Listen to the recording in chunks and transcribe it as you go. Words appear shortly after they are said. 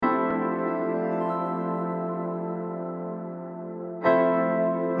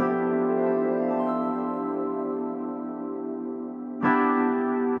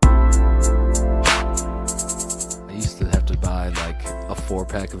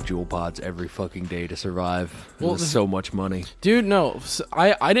pack of Jewel Pods every fucking day to survive. It Well, was so much money. Dude, no.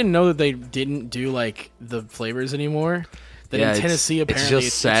 I didn't know that they didn't do, like, the flavors anymore. That Yeah, in Tennessee, apparently, it's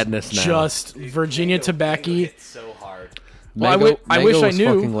just sadness now. Just Virginia tobacco. It's so hard. Well, Mango, I wish Mango I was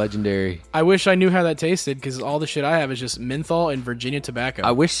knew. fucking legendary. I wish I knew how that tasted, because all the shit I have is just menthol and Virginia tobacco.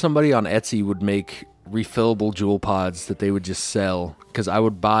 I wish somebody on Etsy would make refillable Jewel Pods that they would just sell. Because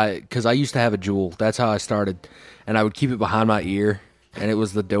I used to have a Jewel. That's how I started. And I would keep it behind my ear. And it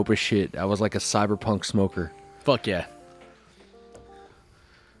was the dopest shit. I was like a cyberpunk smoker. Fuck yeah.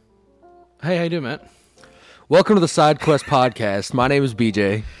 Hey, how you doing, Matt? Welcome to the Side Quest Podcast. My name is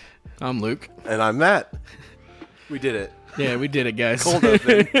BJ. I'm Luke. And I'm Matt. We did it. Yeah, we did it, guys. Cold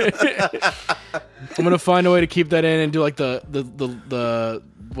open. I'm gonna find a way to keep that in and do like the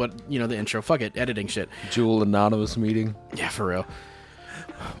what, you know, the intro. Fuck it, editing shit. Jewel Anonymous meeting. Yeah, for real.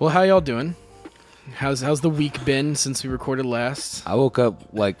 Well, how y'all doing? How's the week been since we recorded last? I woke up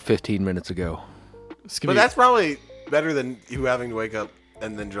like 15 minutes ago. But that's probably better than you having to wake up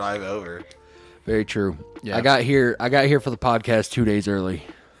and then drive over. Very true. Yeah. I got here for the podcast 2 days early.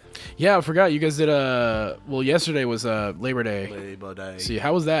 Yeah, I forgot you guys did well, yesterday was Labor Day. Labor Day. See,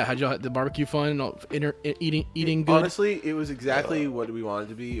 how was that? How'd y'all the barbecue fun? Eating good? Honestly, it was exactly what we wanted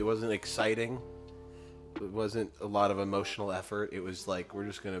to be. It wasn't exciting. It wasn't a lot of emotional effort. It was like, we're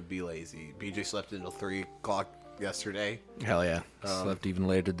just going to be lazy. BJ slept until 3 o'clock yesterday. Hell yeah. Slept even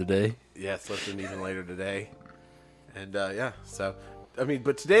later today. Yeah, slept in even later today. And yeah, so... I mean,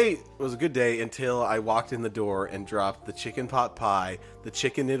 but today was a good day until I walked in the door and dropped the chicken pot pie, the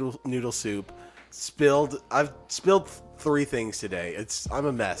chicken noodle soup, I've spilled 3 things today. I'm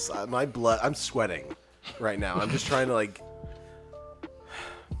a mess. I'm sweating right now. I'm just trying to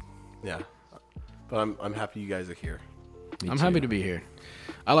yeah. But I'm happy you guys are here. I'm happy to be here.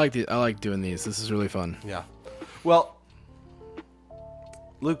 I like doing these. This is really fun. Yeah. Well,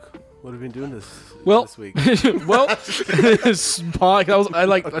 Luke, what have you been doing this week? Well, I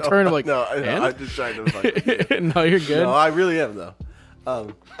like a turn of like. No, I'm just trying to. Fuck No, you're good. No, I really am though.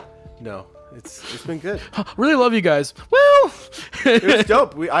 No, it's been good. Really love you guys. Well, It was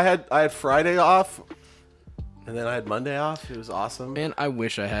dope. I had Friday off, and then I had Monday off. It was awesome. man, I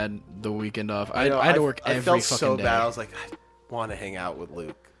wish I had the weekend off. I know, had to work every I felt fucking so day. bad. I was like, I want to hang out with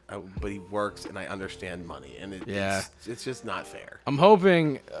Luke, but he works, and I understand money, and it's just not fair. I'm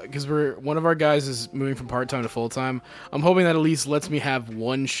hoping, because one of our guys is moving from part-time to full-time, I'm hoping that at least lets me have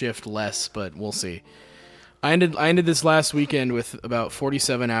one shift less, but we'll see. I ended this last weekend with about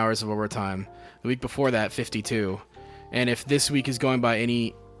 47 hours of overtime. The week before that, 52. And if this week is going by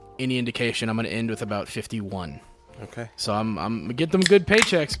any indication, I'm going to end with about 51. Okay. So I'm going to get them good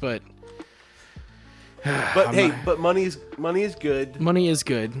paychecks, but... But money is good. Money is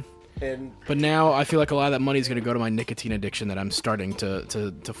good. And But now I feel like a lot of that money is going to go to my nicotine addiction that I'm starting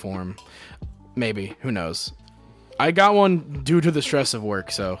to form. Maybe. Who knows? I got one due to the stress of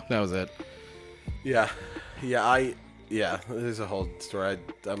work, so that was it. yeah, there's a whole story.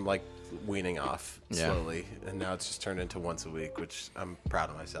 I'm like weaning off slowly, and now it's just turned into once a week, which I'm proud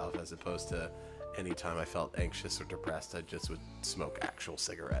of myself, as opposed to anytime I felt anxious or depressed, I just would smoke actual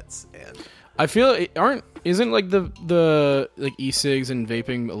cigarettes. And I feel isn't like the like e-cigs and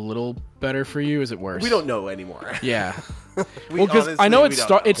vaping a little better for you? Is it worse? we don't know anymore. Yeah. Well, because I know it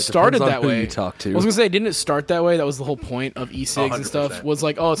started on that who way. you talk to. I was gonna say, didn't it start that way? That was the whole point of e-cigs and stuff. 100%. Was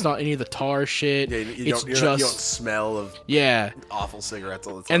like, oh, it's not any of the tar shit. Yeah, you it's don't just smell of yeah. awful cigarettes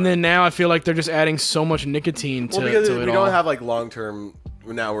all the time. And then now I feel like they're just adding so much nicotine to because it we all. don't have like long-term.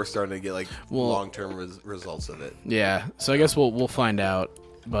 Now we're starting to get like long-term results of it. Yeah, so I guess we'll find out.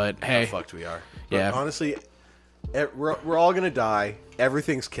 But hey, How fucked we are. Yeah. But honestly, we're all gonna die.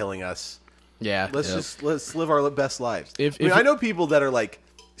 Everything's killing us. yeah, Let's live our best lives. If I know people that are like,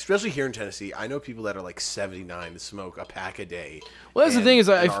 especially here in Tennessee, I know people that are like 79 to smoke a pack a day. Well, that's the thing is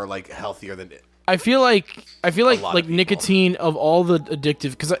and are like healthier than it. I feel like lot of people. nicotine of all the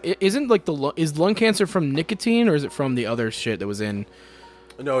addictive, because isn't like is lung cancer from nicotine, or is it from the other shit that was in?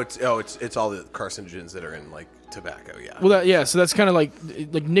 No, it's all the carcinogens that are in like tobacco. Yeah. Well, so that's kind of like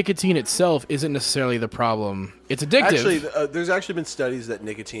nicotine itself isn't necessarily the problem. It's addictive. Actually, there's actually been studies that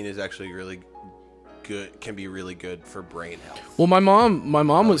nicotine is actually really good. Can be really good for brain health. Well, my mom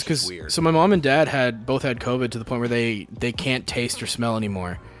was which is because weird. so my mom and dad both had COVID to the point where they can't taste or smell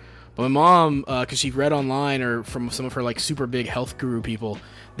anymore. But my mom, because she read online or from some of her like super big health guru people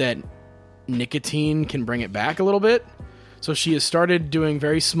that nicotine can bring it back a little bit. So she has started doing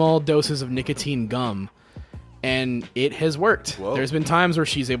very small doses of nicotine gum, and it has worked. Whoa. There's been times where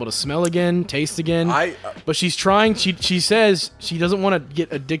she's able to smell again, taste again, I- but she's trying. She says she doesn't want to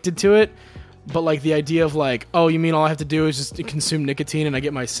get addicted to it, But like the idea of like, oh, you mean all I have to do is just consume nicotine and I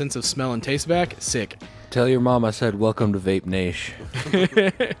get my sense of smell and taste back? Sick. Tell your mom I said welcome to Vape Nation.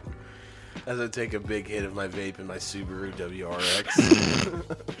 As I take a big hit of my vape in my Subaru WRX,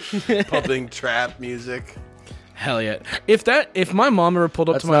 pumping trap music. Hell yeah! If my mom ever pulled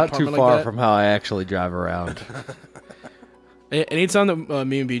up That's to my not too apartment far like that, from how I actually drive around. anytime that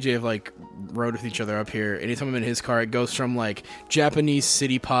me and BJ have like rode with each other up here, anytime I'm in his car, it goes from like Japanese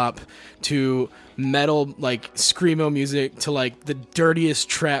city pop to metal like screamo music to like the dirtiest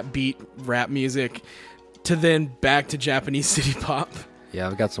trap beat rap music to then back to Japanese city pop. Yeah,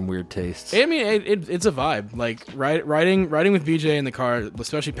 I've got some weird tastes. I mean, it's a vibe. Like riding with BJ in the car,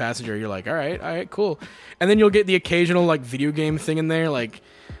 especially passenger, you're like, all right, cool. And then you'll get the occasional like video game thing in there. Like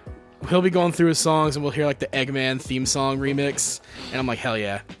he'll be going through his songs, and we'll hear like the Eggman theme song remix, and I'm like, hell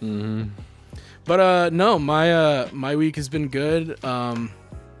yeah. Mm-hmm. But no, my week has been good.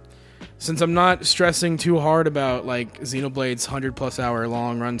 Since I'm not stressing too hard about like Xenoblade's 100+ hour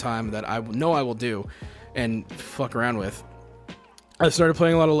long runtime that I know I will do and fuck around with. I started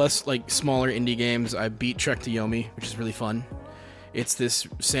playing a lot of less, like, smaller indie games. I beat Trek to Yomi, which is really fun. It's this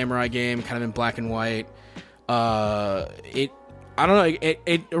samurai game, kind of in black and white. I don't know,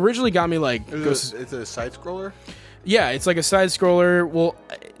 it originally got me, like... It's a side-scroller? Yeah, it's like a side-scroller. Well,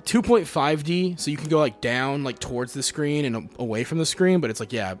 2.5D, so you can go, like, down, like, towards the screen and away from the screen, but it's,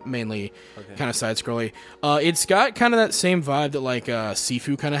 like, yeah, mainly kind of side-scrolly. It's got kind of that same vibe that, like,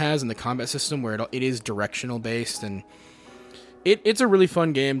 Sifu kind of has in the combat system, where it is directional-based, and... It's a really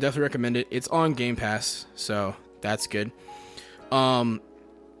fun game. Definitely recommend it. It's on Game Pass, so that's good. Played a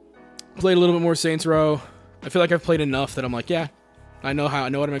little bit more Saints Row. I feel like I've played enough that I'm like, yeah, I know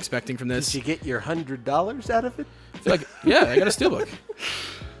what I'm expecting from this. Did you get your $100 out of it? I feel like, yeah, I got a Steelbook.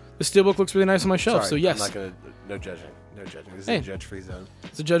 The Steelbook looks really nice on my shelf, Sorry, so yes. I'm not gonna. No judging. This is a judge-free zone.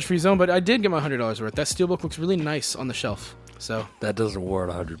 It's a judge-free zone, but I did get my $100 worth. That Steelbook looks really nice on the shelf. So that doesn't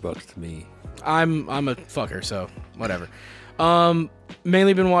warrant $100 to me. I'm a fucker, so whatever.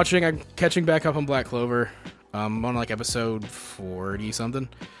 Mainly been watching. I'm catching back up on Black Clover. I'm on like episode 40 something,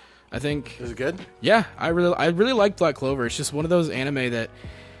 I think. Is it good? Yeah, I really like Black Clover. It's just one of those anime that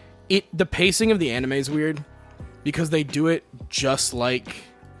the pacing of the anime is weird because they do it just like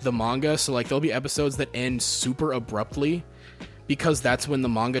the manga. So like there'll be episodes that end super abruptly because that's when the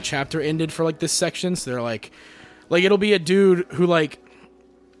manga chapter ended for like this section. So they're like it'll be a dude who like.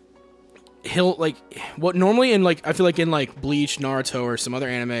 He'll like what normally in like I feel like in like Bleach, Naruto, or some other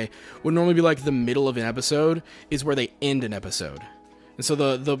anime would normally be like the middle of an episode is where they end an episode, and so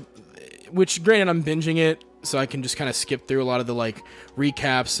the which granted I'm binging it so I can just kind of skip through a lot of the like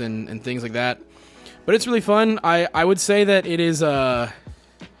recaps and things like that, but it's really fun. I would say that it is nice,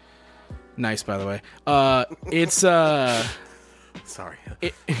 by the way. It's sorry.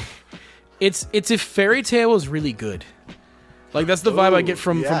 It's if Fairy Tail was really good. Like, that's the vibe I get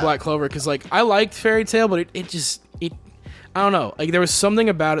from Black Clover, because, like, I liked Fairy Tail, but it just, I don't know. Like, there was something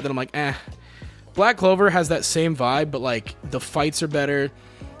about it that I'm like, eh. Black Clover has that same vibe, but, like, the fights are better,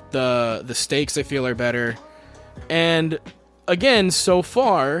 the stakes, I feel, are better, and, again, so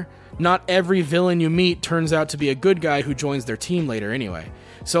far, not every villain you meet turns out to be a good guy who joins their team later anyway.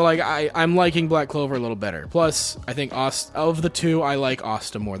 So, like, I'm liking Black Clover a little better. Plus, I think of the two, I like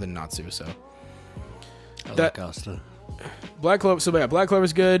Asta more than Natsu, so. I like Asta. Black Clover. So yeah, Black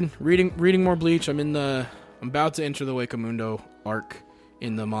Clover's good. Reading more Bleach. I'm about to enter the Wakamundo arc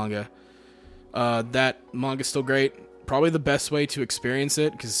in the manga. That manga's still great. Probably the best way to experience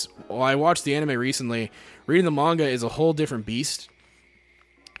it because while I watched the anime recently, reading the manga is a whole different beast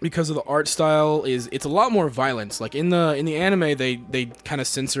because of the art style. It's a lot more violence. Like in the anime, they kind of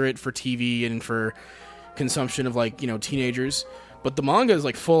censor it for TV and for consumption of like teenagers. But the manga is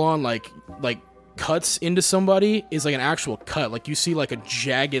like full on like cuts into somebody is like an actual cut. Like you see like a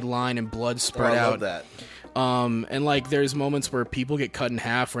jagged line and blood spread out. I love that. And like there's moments where people get cut in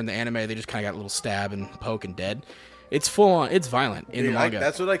half, where in the anime they just kind of got a little stab and poke and dead. It's full on. It's violent in the manga.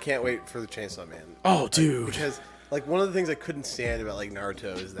 That's what I can't wait for the Chainsaw Man. Oh, dude! Because like one of the things I couldn't stand about like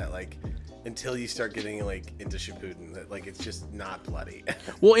Naruto is that like until you start getting like into Shippuden, that like it's just not bloody.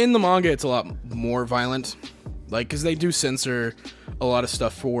 Well, in the manga, it's a lot more violent. Like, because they do censor a lot of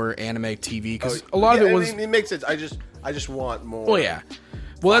stuff for anime TV. Because a lot of it was. It makes sense. I just want more. Well, yeah.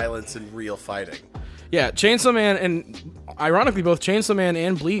 Violence and real fighting. Yeah, Chainsaw Man, and ironically, both Chainsaw Man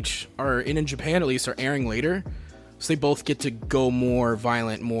and Bleach are in Japan at least are airing later, so they both get to go more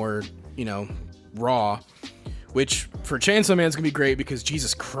violent, more raw. Which for Chainsaw Man is gonna be great because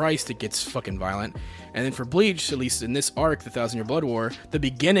Jesus Christ, it gets fucking violent. And then for Bleach, at least in this arc, the 1,000-Year Blood War, the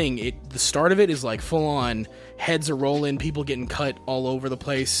beginning, the start of it is like full on heads are rolling, people getting cut all over the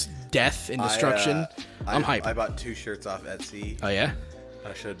place, death and destruction. I'm hyped. I bought 2 shirts off Etsy. Oh yeah.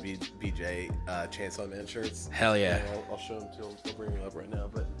 I showed BJ Chainsaw Man shirts. Hell yeah. And I'll show them to him. I'll bring them up right now,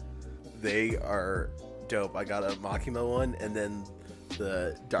 but they are dope. I got a Makima one, and then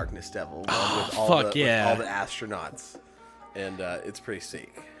the Darkness Devil one with all the astronauts, and it's pretty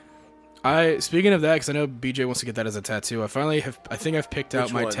sick. Speaking of that, because I know BJ wants to get that as a tattoo. I think I've picked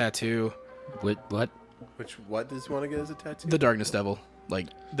out my tattoo. What? What does he want to get as a tattoo? The Darkness Devil, like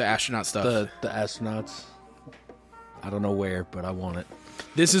the astronaut stuff. The astronauts. I don't know where, but I want it.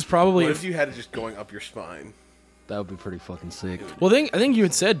 This is probably. What if you had it just going up your spine? That would be pretty fucking sick. Well, I think you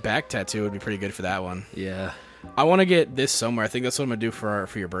had said back tattoo would be pretty good for that one. Yeah. I want to get this somewhere. I think that's what I'm gonna do for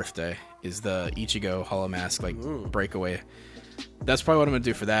your birthday. Is the Ichigo Hollow Mask breakaway? That's probably what I'm gonna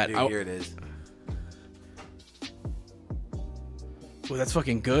do for that. Dude, here it is. Ooh, that's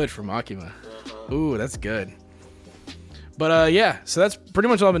fucking good for Makima. Ooh, that's good. But yeah, so that's pretty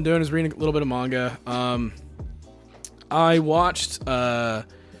much all I've been doing is reading a little bit of manga. I watched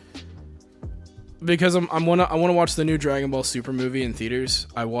because I want to watch the new Dragon Ball Super movie in theaters.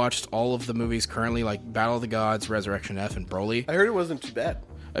 I watched all of the movies currently, like Battle of the Gods, Resurrection F, and Broly. I heard it wasn't too bad.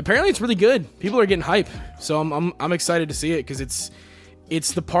 Apparently, it's really good. People are getting hype, so I'm excited to see it because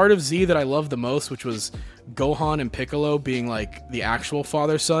it's the part of Z that I love the most, which was Gohan and Piccolo being like the actual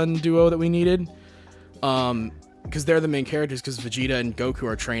father-son duo that we needed. Because they're the main characters. Because Vegeta and Goku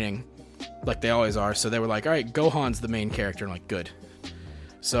are training, like they always are. So they were like, all right, Gohan's the main character. I'm like, good.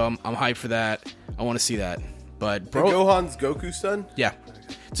 So I'm hyped for that. I want to see that. But Gohan's Goku's son? Yeah,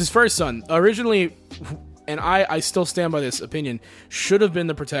 it's his first son. Originally, and I still stand by this opinion, should have been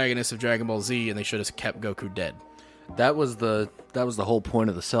the protagonist of Dragon Ball Z, and they should have kept Goku dead. That was the whole point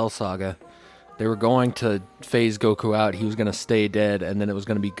of the Cell Saga. They were going to phase Goku out. He was going to stay dead, and then it was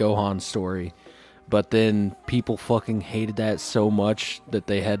going to be Gohan's story. But then people fucking hated that so much that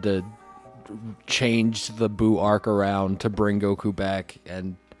they had to change the Buu arc around to bring Goku back,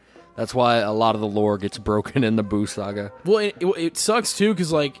 and that's why a lot of the lore gets broken in the Buu saga. Well, it sucks too,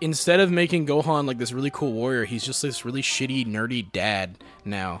 because like instead of making Gohan like this really cool warrior, he's just this really shitty, nerdy dad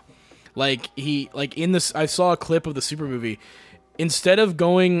now. Like in this, I saw a clip of the Super movie. Instead of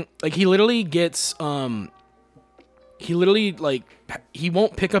going, like he literally he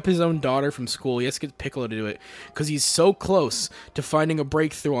won't pick up his own daughter from school. He has to get Piccolo to do it because he's so close to finding a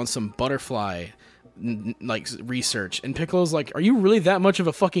breakthrough on some butterfly like research. And Piccolo's like, are you really that much of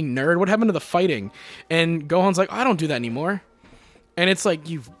a fucking nerd? What happened to the fighting? And Gohan's like, I don't do that anymore. And it's like,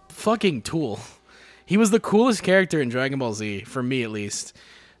 you fucking tool. He was the coolest character in Dragon Ball Z, for me at least.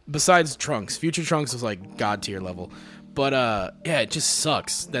 Besides Trunks. Future Trunks was like god tier level. But yeah, it just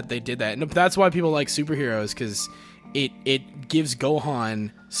sucks that they did that. And that's why people like superheroes, because it gives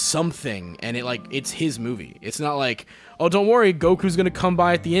Gohan something, and it's his movie. It's not like, oh, don't worry, Goku's gonna come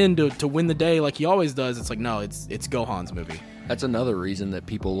by at the end to win the day like he always does. It's like, no, it's Gohan's movie. That's another reason that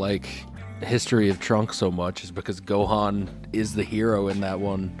people like History of Trunks so much, is because Gohan is the hero in that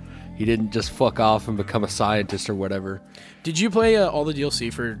one. He didn't just fuck off and become a scientist or whatever. Did you play all the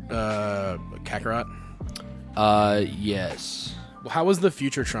DLC for Kakarot? Yes. Well, how was the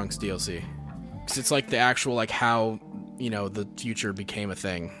Future Trunks DLC? Because it's like the actual, like, how, the future became a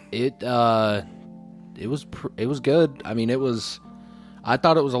thing. It was good. I mean, I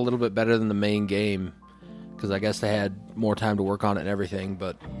thought it was a little bit better than the main game, because I guess they had more time to work on it and everything,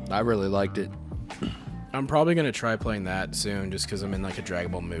 but I really liked it. I'm probably going to try playing that soon, just because I'm in, like, a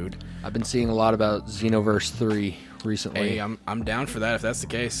Dragon Ball mood. I've been seeing a lot about Xenoverse 3 recently. Hey, I'm down for that if that's the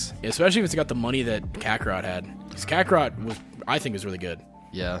case. Especially if it's got the money that Kakarot had. Because Kakarot, I think, was really good.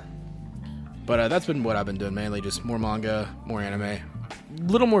 Yeah. But that's been what I've been doing, mainly just more manga, more anime. A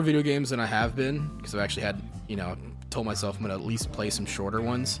little more video games than I have been, because I've actually had, told myself I'm going to at least play some shorter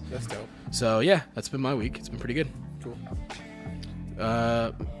ones. That's dope. So, yeah, that's been my week. It's been pretty good. Cool.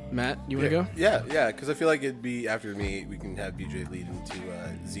 Matt, you want to go? Yeah, because I feel like it'd be, after me, we can have BJ lead into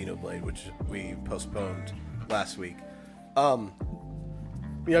Xenoblade, which we postponed last week. I've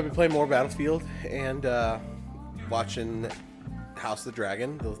been playing more Battlefield and watching House of the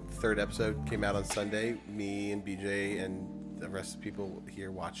Dragon. The 3rd episode came out on Sunday. Me and BJ and the rest of the people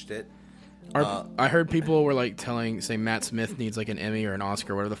here watched it. I heard people were saying Matt Smith needs like an Emmy or an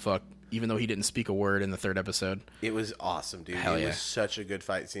Oscar, whatever the fuck, even though he didn't speak a word in the 3rd episode. It was awesome, dude. Hell it yeah. was such a good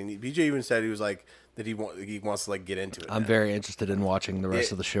fight scene. BJ even said he was like that he wants to get into it. I'm very interested in watching the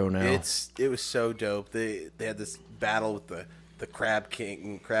rest of the show now. It was so dope. They had this battle with the Crab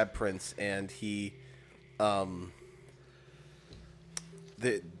King, Crab Prince, and he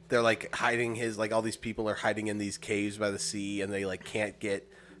they're like hiding all these people are hiding in these caves by the sea, and they can't get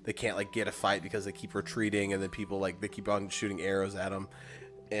a fight because they keep retreating, and then people they keep on shooting arrows at them.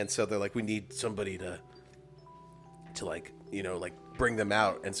 and so they're like, we need somebody to like, you know, like bring them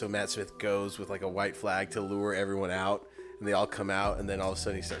out. And so Matt Smith goes with like a white flag to lure everyone out, and they all come out, and then all of a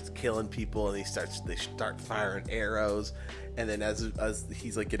sudden he starts killing people, and they start firing arrows, and then as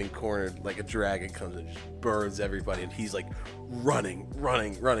he's like getting cornered, like a dragon comes and just burns everybody, and he's like running,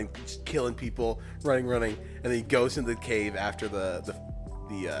 just killing people, running, and then he goes into the cave after the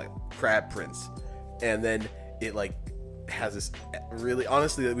crab prince, and then it like has this really,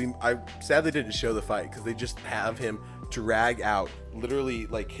 honestly, I sadly didn't show the fight because they just have him drag out, literally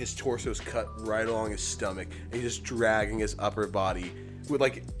like his torso's cut right along his stomach, and he's just dragging his upper body with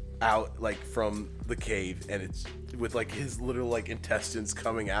like out like from the cave, and it's with like his literal like intestines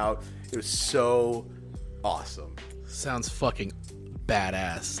coming out. It was so awesome. Sounds fucking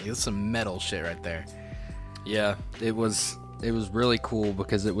badass. Like, that's some metal shit right there. Yeah, it was really cool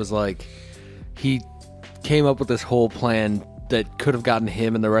because it was like he came up with this whole plan that could have gotten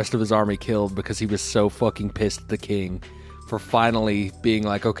him and the rest of his army killed because he was so fucking pissed at the king for finally being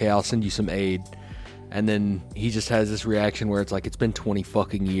like, okay, I'll send you some aid. And then he just has this reaction where it's like, it's been 20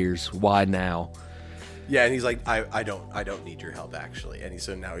 fucking years. Why now? Yeah, and he's like, I don't need your help actually. And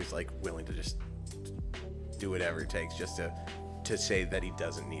so now he's like willing to just do whatever it takes just to say that he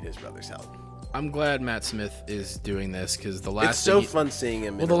doesn't need his brother's help. I'm glad Matt Smith is doing this because the last it's so fun seeing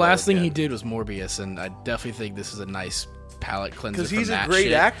him. Well, the last thing he did was Morbius, and I definitely think this is a nice palate cleanser. Because he's a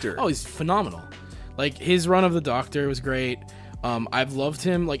great actor. Oh, he's phenomenal. Like his run of the Doctor was great. I've loved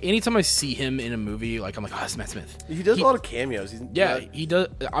him. Like anytime I see him in a movie, like I'm like, oh, it's Matt Smith. He does a lot of cameos. He does.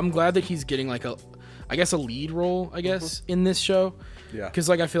 I'm glad that he's getting like a lead role, in this show. Yeah. Because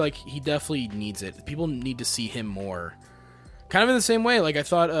like I feel like he definitely needs it. People need to see him more. Kind of in the same way. Like I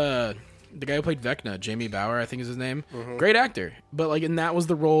thought. The guy who played Vecna, Jamie Bauer, I think is his name. Great actor. But like, and that was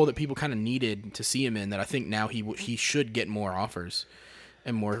the role that people kind of needed to see him in, that I think now he should get more offers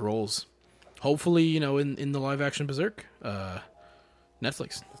and more roles. Hopefully, you know, in the live action Berserk,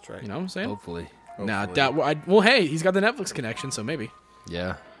 Netflix. That's right. You know what I'm saying? Hopefully. Nah, well, hey, he's got the Netflix connection, so maybe.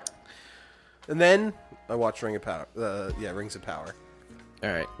 Yeah. And then I watched Rings of Power. All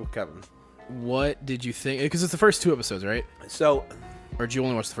right. With Kevin. What did you think? Because it's the first 2 episodes, right? So, or did you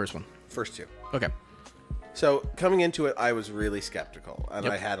only watch the first one? First 2. Okay. So coming into it, I was really skeptical, and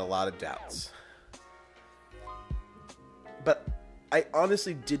I had a lot of doubts. But I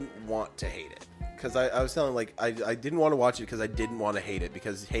honestly didn't want to hate it, because I was telling like I didn't want to watch it because I didn't want to hate it,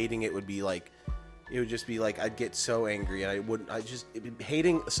 because hating it would be like, it would just be like I'd get so angry, and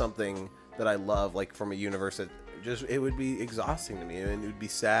hating something that I love, like from a universe that it would be exhausting to me, and it would be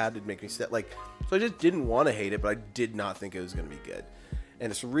sad. It'd make me sad. Like, so I just didn't want to hate it, but I did not think it was going to be good. And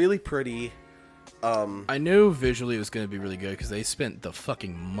it's really pretty. I knew visually it was going to be really good because they spent the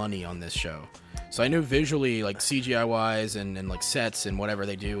fucking money on this show. So I knew visually, like CGI wise and like sets and whatever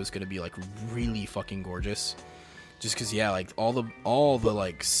they do is going to be like really fucking gorgeous. Just because, yeah, like all the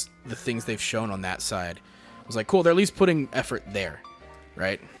like the things they've shown on that side was like cool. They're at least putting effort there,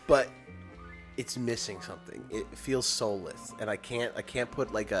 right? But it's missing something. It feels soulless, and I can't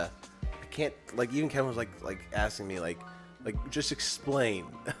put like I can't, like, even Kevin was like asking me like just explain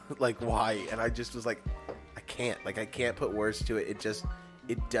like why, and I just was like, I can't put words to it.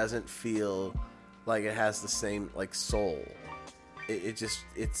 It doesn't feel like it has the same like soul. It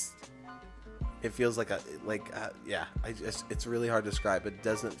feels like it's really hard to describe, but it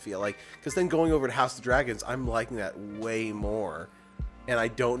doesn't feel like, because then going over to House of Dragons, I'm liking that way more, and I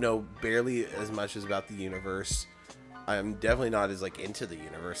don't know barely as much as about the universe. I'm definitely not as like into the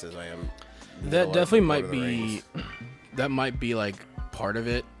universe as I am. That definitely might be. That might be like part of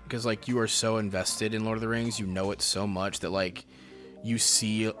it, because like you are so invested in Lord of the Rings, you know it so much that like you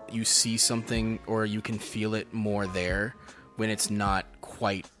see something, or you can feel it more there when it's not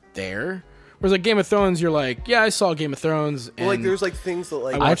quite there. Whereas like Game of Thrones, you're like, yeah, I saw Game of Thrones. And well, like there's like things that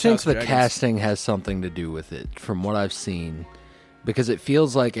like I think the casting has something to do with it, from what I've seen, because it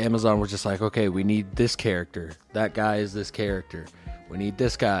feels like Amazon was just like, okay, we need this character, that guy is this character, we need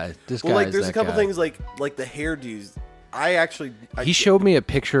this guy, this guy. Well, like there's a couple things like the hairdos. He showed me a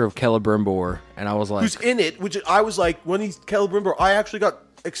picture of Celebrimbor, and I was like, who's in it? Which I was like, when he's Celebrimbor, I actually got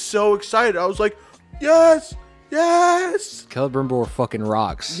so excited. I was like, yes. Celebrimbor fucking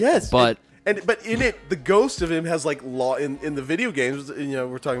rocks. Yes, but in it, the ghost of him has like law in the video games. You know,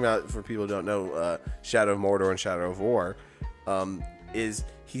 we're talking about, for people who don't know, Shadow of Mordor and Shadow of War. Is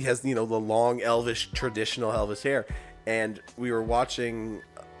he has, you know, the long elvish, traditional elvish hair, and we were watching.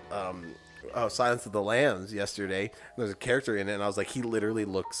 Silence of the Lambs yesterday. There's a character in it, and I was like, he literally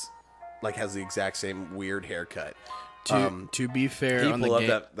looks like has the exact same weird haircut. To be fair, can on you the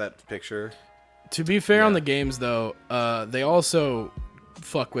pull up that picture? To be fair, on the games though, they also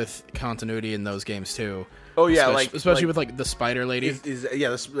fuck with continuity in those games too. Oh yeah, especially with like the spider lady.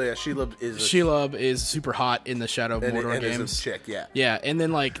 Shelob is super hot in the Shadow of Mordor and games. Is a chick, yeah. Yeah, and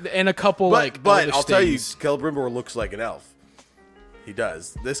then and a couple but I'll tell you, things. Celebrimbor looks like an elf. He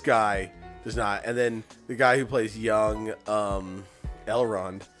does. This guy does not. And then the guy who plays young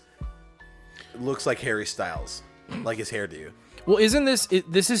Elrond looks like Harry Styles, like his hairdo. Well, isn't this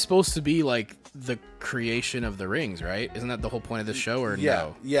is supposed to be like the creation of the rings, right? Isn't that the whole point of this show, or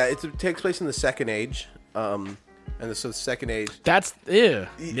no? Yeah, it takes place in the Second Age. So the Second Age. That's yeah.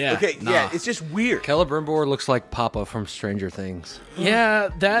 Okay, nah. yeah, it's just weird. Celebrimbor looks like Papa from Stranger Things. Yeah,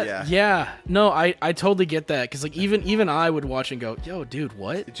 No, I totally get that because like even I would watch and go, yo, dude,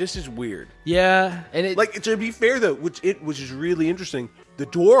 what? It just is weird. Yeah, and it like to be fair though, which is really interesting. The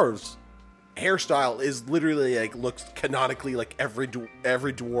dwarves' hairstyle is literally like looks canonically like every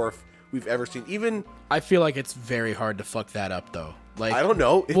dwarf we've ever seen. Even I feel like it's very hard to fuck that up though. Like I don't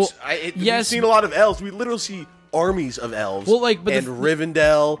know. We've seen a lot of elves. We literally see armies of elves. Well, like, but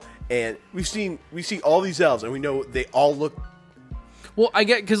Rivendell, and we see all these elves, and we know they all look. Well, I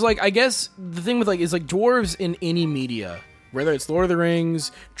get because I guess the thing with is dwarves in any media, whether it's Lord of the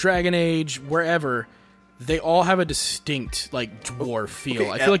Rings, Dragon Age, wherever. They all have a distinct dwarf feel.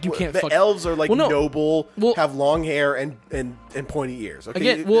 Okay, I feel like you can't. The elves are noble, have long hair and pointy ears. Okay,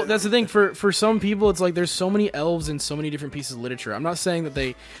 again, that's the thing. For some people, it's like there's so many elves in so many different pieces of literature. I'm not saying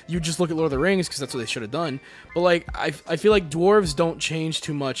that you just look at Lord of the Rings because that's what they should have done. But I feel like dwarves don't change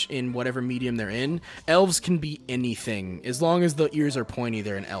too much in whatever medium they're in. Elves can be anything as long as the ears are pointy.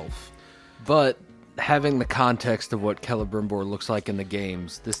 They're an elf. But having the context of what Celebrimbor looks like in the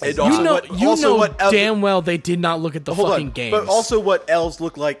games, this is damn well they did not look at the fucking games. But also what elves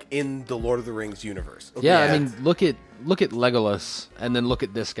look like in the Lord of the Rings universe. Okay, yeah, I mean, look at Legolas, and then look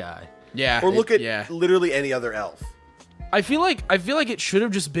at this guy. Yeah, or look at literally any other elf. I feel like it should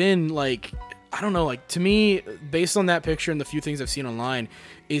have just been I don't know, to me, based on that picture and the few things I've seen online,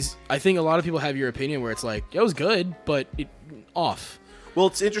 is I think a lot of people have your opinion where it's like, it was good, but it off. Well,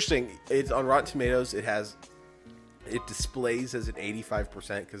 it's interesting. It's on Rotten Tomatoes. It displays as an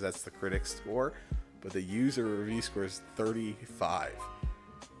 85% because that's the critics score, but the user review score is 35,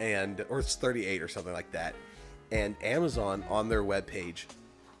 or it's 38 or something like that. And Amazon on their webpage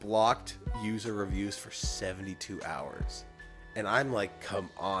blocked user reviews for 72 hours, and I'm like, come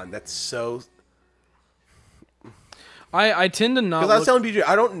on, that's so. I tend to not because I was telling BJ,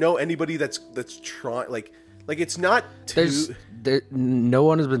 I don't know anybody that's trying like it's not too. No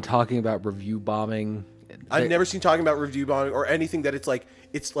one has been talking about review bombing. I've never seen talking about review bombing or anything that it's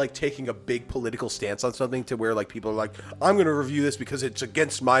like taking a big political stance on something to where people are like, I'm going to review this because it's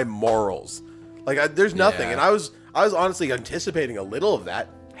against my morals. There's nothing, and I was honestly anticipating a little of that.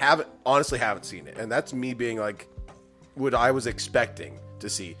 Haven't seen it, and that's me being what I was expecting to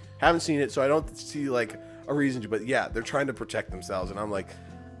see. Haven't seen it, so I don't see a reason to. But yeah, they're trying to protect themselves, and I'm like,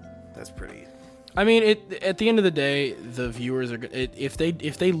 that's pretty. I mean, at the end of the day, the viewers are if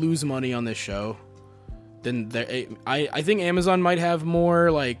they lose money on this show, then I think Amazon might have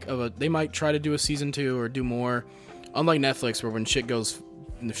more they might try to do a season 2 or do more, unlike Netflix where when shit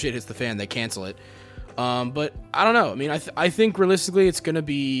hits the fan they cancel it. But I don't know. I mean, I think realistically it's gonna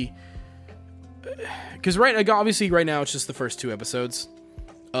be because obviously right now it's just the first 2 episodes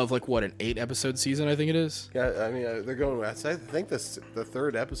of an 8-episode season. I think it is. Yeah, I mean they're going. I think the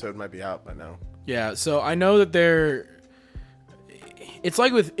 3rd episode might be out by now. Yeah, so I know that it's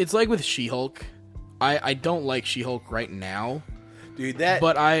like with She-Hulk. I don't like She-Hulk right now, dude.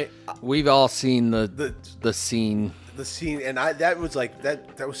 We've all seen the scene. The scene, and that was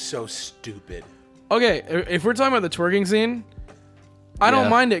that was so stupid. Okay, if we're talking about the twerking scene, I don't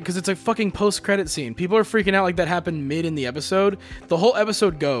mind it because it's a fucking post-credit scene. People are freaking out like that happened mid in the episode. The whole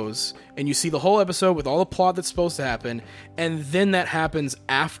episode goes, and you see the whole episode with all the plot that's supposed to happen, and then that happens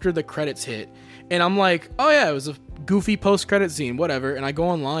after the credits hit. And I'm like, oh yeah, it was a goofy post-credit scene, whatever. And I go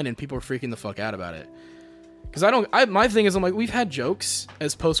online, and people are freaking the fuck out about it. Because my thing is, I'm like, we've had jokes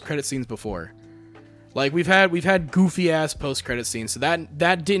as post-credit scenes before. We've had goofy ass post-credit scenes, so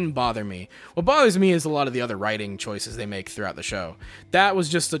that didn't bother me. What bothers me is a lot of the other writing choices they make throughout the show. That was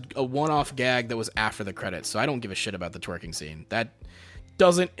just a one-off gag that was after the credits, so I don't give a shit about the twerking scene. That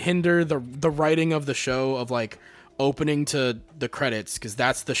doesn't hinder the writing of the show of opening to the credits, because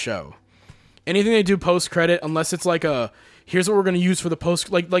that's the show. Anything they do post-credit, unless it's here's what we're going to use for the post,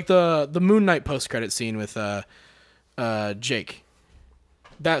 the Moon Knight post-credit scene with Jake.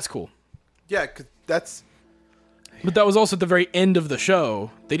 That's cool. Yeah, 'cause but that was also at the very end of the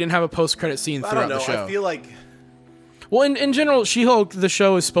show. They didn't have a post-credit scene throughout the show. I feel like... Well, in general, She-Hulk, the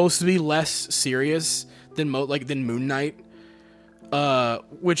show is supposed to be less serious than Moon Knight.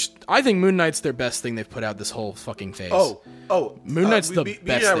 which I think Moon Knight's their best thing they've put out this whole fucking phase. Moon Knight's the best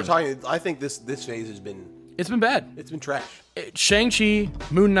Me and I were thing. talking. I think this phase has been. It's been bad. It's been trash. Shang-Chi,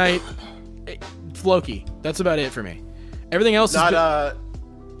 Moon Knight, Loki. That's about it for me. Everything else Not is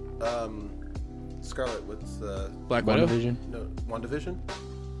Scarlet. What's Black Widow. WandaVision. no WandaVision?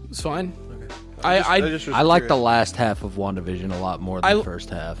 It's fine. Okay. I just was I like the curious. last half of WandaVision a lot more than the first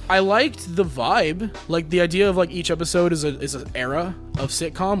half. I liked the vibe. Like, the idea of, like, each episode is an era of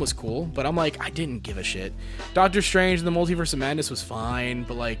sitcom was cool, but I'm like, I didn't give a shit. Doctor Strange and the Multiverse of Madness was fine,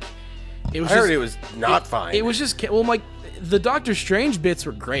 but, like, it was I just... heard it was not fine. It was just... Well, like, the Doctor Strange bits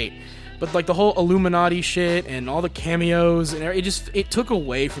were great, but, like, the whole Illuminati shit and all the cameos, and it took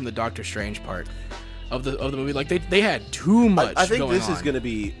away from the Doctor Strange part of the movie. Like, they had too much I think going this on. is going to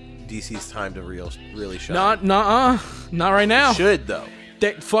be DC's time to really shine. Not right now. Should though.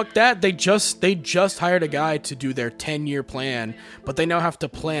 Fuck that. They just hired a guy to do their 10-year plan, but they now have to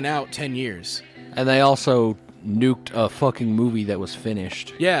plan out 10 years. And they also nuked a fucking movie that was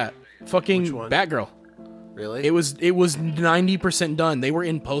finished. Yeah, fucking Which one? Batgirl. Really? It was 90% done. They were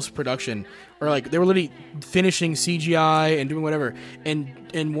in post production, or like they were literally finishing CGI and doing whatever.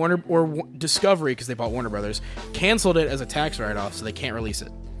 And Warner or Discovery, because they bought Warner Brothers, canceled it as a tax write off, so they can't release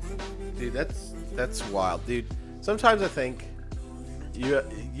it. Dude, that's wild, dude. Sometimes I think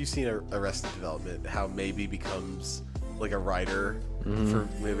you've seen Arrested Development, how maybe becomes like a writer for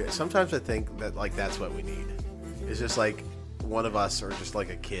movie. Sometimes I think that like that's what we need. It's just like one of us or just like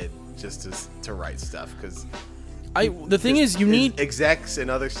a kid just to write stuff, because The thing is, you need execs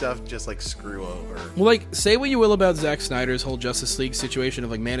and other stuff just like screw over. Well, like, say what you will about Zack Snyder's whole Justice League situation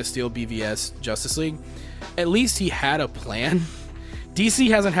of like Man of Steel, BVS, Justice League. At least he had a plan. DC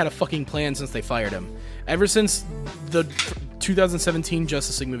hasn't had a fucking plan since they fired him. Ever since the 2017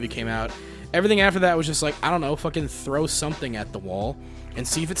 Justice League movie came out, everything after that was just like, I don't know, fucking throw something at the wall and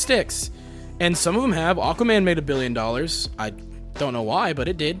see if it sticks. And some of them have. Aquaman made $1 billion. I don't know why, but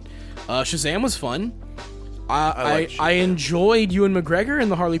it did. Shazam was fun. I enjoyed Ewan McGregor in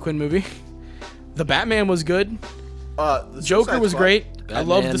the Harley Quinn movie. The Batman was good. The Joker Suicide was Squad. great. I Batman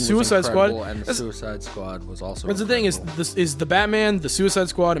love the was Suicide Squad. incredible, and the Suicide Squad was also. That's the thing incredible. is the Batman, the Suicide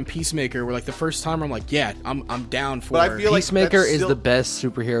Squad, and Peacemaker were like the first time where I'm like, yeah, I'm down for. But I feel like Peacemaker that's is still- the best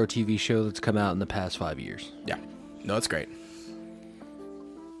superhero TV show that's come out in the past 5 years. yeah, no, it's great.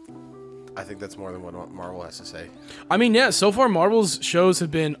 I think that's more than what Marvel has to say. I mean, yeah, so far Marvel's shows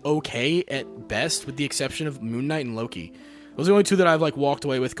have been okay at best, with the exception of Moon Knight and Loki. Those are the only two that I've like walked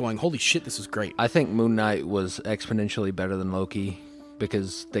away with going, holy shit, this is great. I think Moon Knight was exponentially better than Loki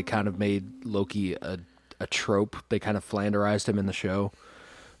because they kind of made Loki a trope. They kind of flanderized him in the show.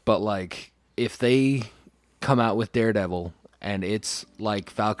 But, like, if they come out with Daredevil and it's like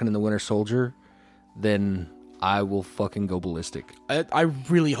Falcon and the Winter Soldier, then I will fucking go ballistic. I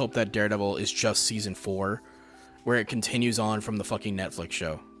really hope that Daredevil is just season 4, where it continues on from the fucking Netflix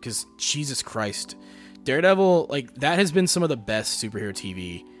show. Because, Jesus Christ, Daredevil, like, that has been some of the best superhero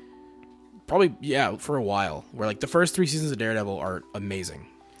TV, probably, yeah, for a while. Where, like, the first 3 seasons of Daredevil are amazing.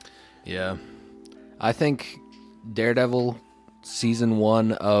 Yeah. I think Daredevil, season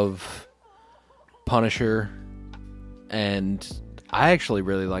 1 of Punisher, and I actually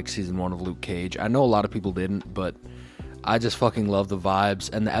really like season 1 of Luke Cage. I know a lot of people didn't, but I just fucking love the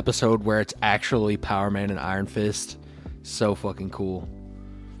vibes. And the episode where it's actually Power Man and Iron Fist, so fucking cool.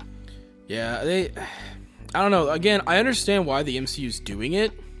 Yeah, I don't know. Again, I understand why the MCU's doing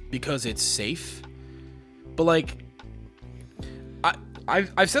it, because it's safe. But, like,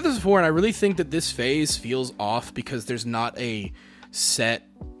 I've said this before, and I really think that this phase feels off because there's not a set,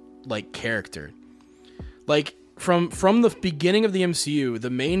 like, character. Like, from the beginning of the MCU, the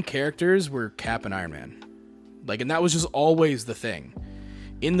main characters were Cap and Iron Man. Like, and that was just always the thing.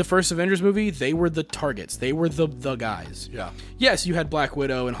 In the first Avengers movie, they were the targets. They were the guys. Yeah. Yes, you had Black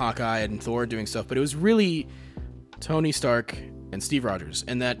Widow and Hawkeye and Thor doing stuff, but it was really Tony Stark and Steve Rogers.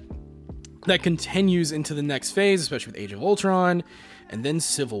 And that continues into the next phase, especially with Age of Ultron, and then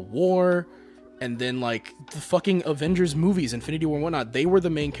Civil War, and then, like, the fucking Avengers movies, Infinity War and whatnot. They were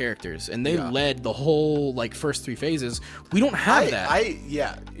the main characters, and they led the whole, like, first 3 phases. We don't have that.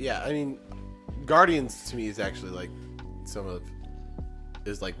 Yeah. I mean, Guardians to me is actually like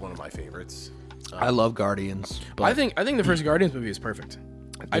is like one of my favorites. I love Guardians. But I think the first Guardians movie is perfect.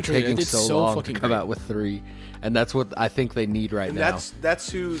 they're taking so long to come out with 3, and that's what I think they need right now. That's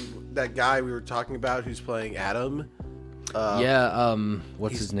who that guy we were talking about who's playing Adam.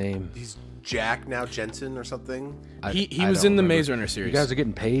 What's his name? He's Jack now, Jensen or something. He was in the Maze Runner series. You guys are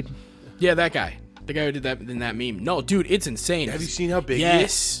getting paid? Yeah, that guy. The guy who did that in that meme. No, dude, it's insane. Have you seen how big he is?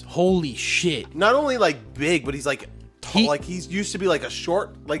 Yes. Holy shit. Not only like big, but he's like he's used to be like a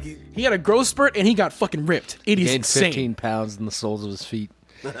short, like he had a growth spurt and he got fucking ripped. It is Gained insane. 15 pounds in the soles of his feet.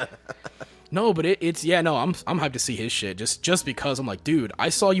 No, but it's I'm hyped to see his shit just because I'm like, dude, I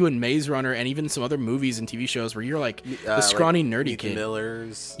saw you in Maze Runner and even some other movies and TV shows where you're like the scrawny nerdy Meet the kid.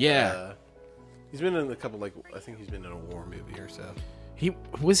 Millers. Yeah. He's been in a couple, like, I think he's been in a war movie or so. He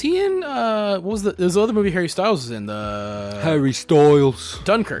in what was there's the other movie Harry Styles was in, the Harry Styles.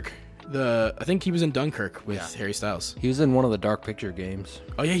 Dunkirk. I think he was in Dunkirk with Harry Styles. He was in one of the Dark Picture games.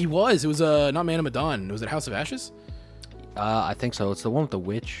 Oh yeah, he was. It was not Man of Medan. Was it House of Ashes? I think so. It's the one with the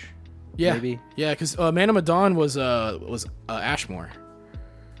witch. Yeah, maybe. Yeah, because Man of Medan was Ashmore.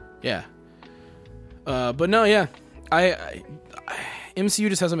 Yeah. But no, yeah, I MCU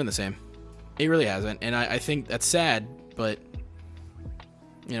just hasn't been the same. It really hasn't, and I think that's sad. But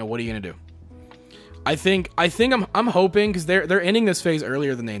what are you gonna do? I think I'm hoping, because they're ending this phase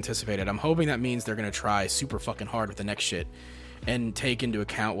earlier than they anticipated. I'm hoping that means they're gonna try super fucking hard with the next shit and take into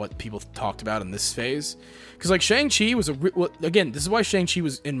account what people talked about in this phase. Because like Shang-Chi was again, this is why Shang-Chi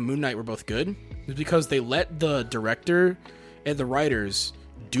was in Moon Knight were both good, is because they let the director and the writers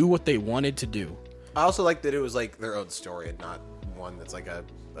do what they wanted to do. I also like that it was like their own story and not one that's like a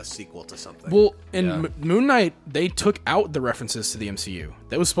sequel to something. Well, in Moon Knight, they took out the references to the MCU.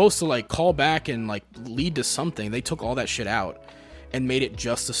 That was supposed to like call back and like lead to something. They took all that shit out and made it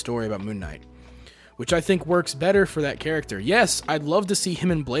just a story about Moon Knight, which I think works better for that character. Yes, I'd love to see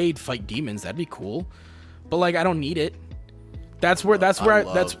him and Blade fight demons. That'd be cool. But like, I don't need it. That's where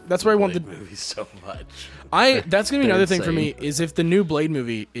I want the movie so much. That's gonna be another thing for me, is if the new Blade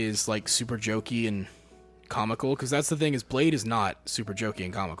movie is like super jokey and comical, because that's the thing, is Blade is not super jokey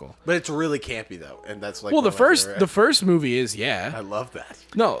and comical. But it's really campy though, and that's like the first movie is I love that.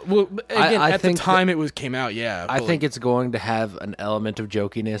 No, well again, I at the time it came out, yeah. I think it's going to have an element of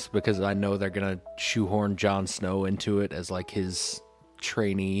jokiness because I know they're gonna shoehorn Jon Snow into it as like his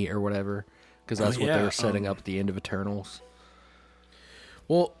trainee or whatever, because that's what they were setting up at the end of Eternals.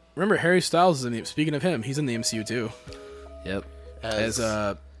 Well, remember Harry Styles is speaking of him, he's in the MCU too. Yep. As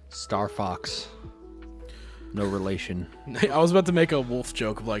Star Fox. No relation. I was about to make a wolf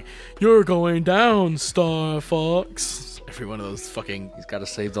joke of like, "You're going down, Star Fox." Every one of those fucking. He's got to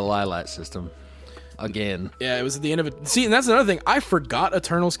save the Lilac system again. Yeah, it was at the end of it. See, and that's another thing. I forgot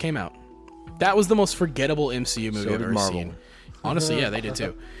Eternals came out. That was the most forgettable MCU movie I've ever seen. Honestly, yeah, they did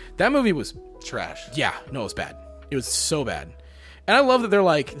too. That movie was trash. Yeah, no, it was bad. It was so bad. And I love that they're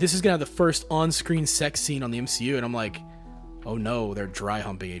like, this is gonna have the first on-screen sex scene on the MCU, and I'm like, oh no, they're dry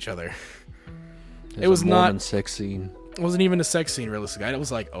humping each other. There's it was not a sex scene. It wasn't even a sex scene, realistically. It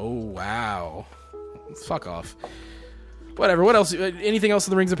was like, oh wow, fuck off. Whatever. What else? Anything else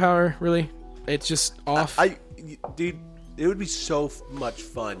in the Rings of Power? Really? It's just off. Dude, it would be so much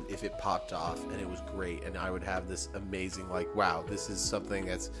fun if it popped off and it was great, and I would have this amazing like, wow, this is something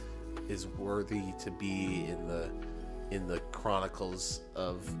that's is worthy to be in the chronicles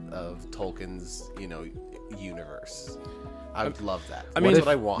of Tolkien's universe. I would love that. I mean, that's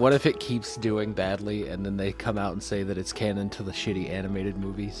what I want. What if it keeps doing badly and then they come out and say that it's canon to the shitty animated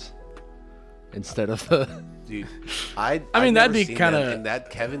movies instead of the? Dude, I mean, that'd be kind of. And that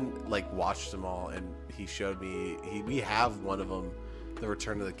Kevin like watched them all, and he showed me. We have one of them, The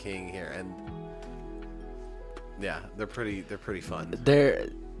Return of the King here, and yeah, they're pretty fun.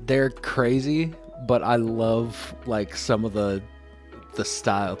 They're crazy, but I love like some of the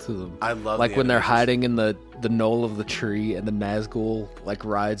style to them. I love like when they're hiding in the knoll of the tree and the Nazgul like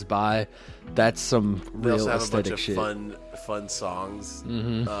rides by. That's some real aesthetic shit. They also have a bunch of fun songs.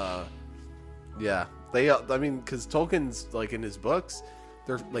 Mm-hmm. Yeah, I mean, because Tolkien's like in his books,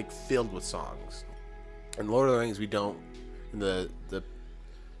 they're like filled with songs. In Lord of the Rings, we don't. In the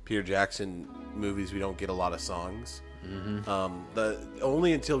Peter Jackson movies, we don't get a lot of songs. Mm-hmm. The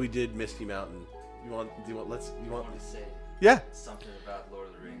only until we did Misty Mountain. You want me to say something about Lord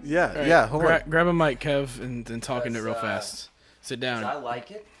of the Rings? Yeah, right, yeah. Hold on. Grab a mic, Kev, and talk into it real fast. Sit down. I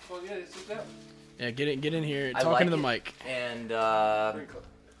like it. Well, yeah, sit down. Yeah, get in here. I Talk like into the it, mic. And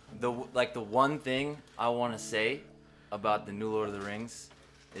the one thing I want to say about the new Lord of the Rings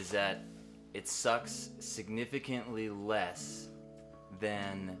is that it sucks significantly less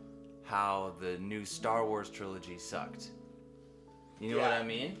than how the new Star Wars trilogy sucked. You know what I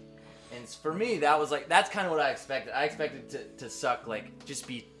mean? And for me, that's kind of what I expected. I expected it to suck, like, just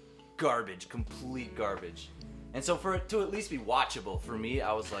be garbage, complete garbage. And so for it to at least be watchable, for me,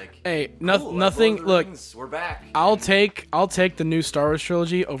 I was like, hey, cool, nothing. Lord of the Look, Rings, we're back. I'll take the new Star Wars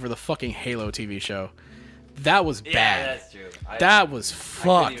trilogy over the fucking Halo TV show. That was bad. Yeah, that's true. That was fucked.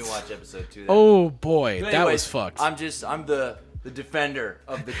 I couldn't even watch episode 2. Oh boy, But that anyways, was fucked. I'm the defender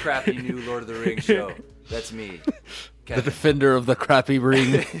of the crappy new Lord of the Rings show. That's me. The Kevin. defender of the crappy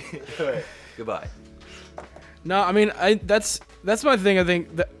ring. Goodbye. No, I mean, that's my thing. I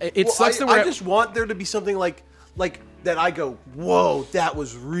think that it sucks that I just want there to be something like that. I go, whoa, that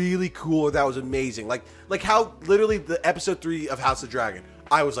was really cool. Or that was amazing. Like how literally the episode 3 of House of Dragon.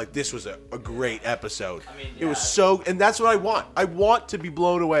 I was like, this was a great episode. I mean, it was so, and that's what I want. I want to be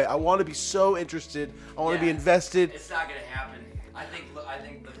blown away. I want to be so interested. I want to be invested. It's not gonna happen. I think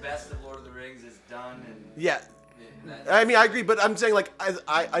the best of Lord of the Rings is done. And Yeah. I mean, I agree, but I'm saying, like,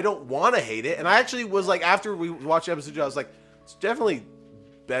 I don't want to hate it. And I actually was like, after we watched episode 2, I was like, it's definitely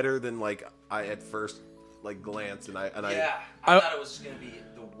better than, like, I at first, like, glanced. I thought it was gonna be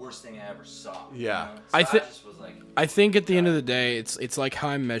the worst thing I ever saw. Yeah. You know? So I just was like, I think at the end of the day, it's like how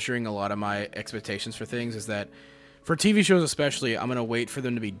I'm measuring a lot of my expectations for things is that for TV shows especially, I'm going to wait for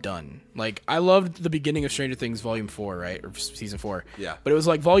them to be done. Like, I loved the beginning of Stranger Things Volume 4, right? Or Season 4. Yeah. But it was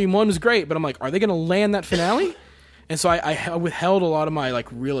like, Volume 1 was great, but I'm like, are they going to land that finale? And so I withheld a lot of my, like,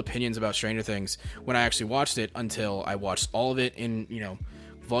 real opinions about Stranger Things when I actually watched it until I watched all of it in,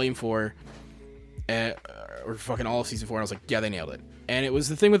 Volume 4, or fucking all of Season 4, and I was like, yeah, they nailed it. And it was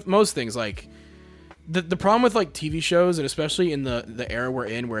the thing with most things, like, the problem with, like, TV shows, and especially in the era we're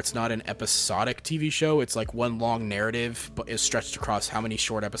in, where it's not an episodic TV show, it's like one long narrative, but is stretched across how many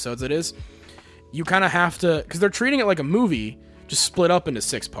short episodes it is. You kind of have to, because they're treating it like a movie, just split up into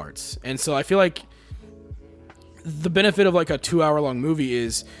 6 parts. And so I feel like the benefit of, like, a 2-hour-long movie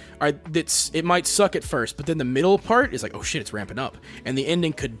is, it might suck at first, but then the middle part is like, oh shit, it's ramping up, and the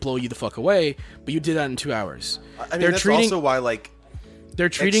ending could blow you the fuck away. But you did that in 2 hours. I mean, that's also why, like, they're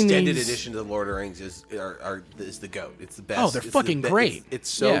treating extended these edition of Lord of the Rings is the GOAT. It's the best. Oh, they're fucking great. It's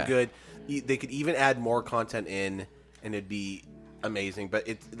so Yeah. good. They could even add more content in, and it'd be amazing. But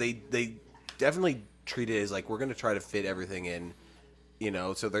they definitely treat it as like, we're going to try to fit everything in,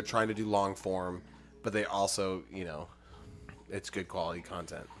 So they're trying to do long form, but they also, it's good quality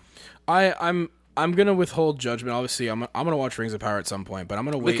content. I'm gonna withhold judgment. Obviously, I'm gonna watch Rings of Power at some point, but I'm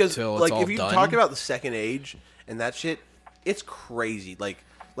gonna wait till it's all done. Like, if you talk about the Second Age and that shit, it's crazy. Like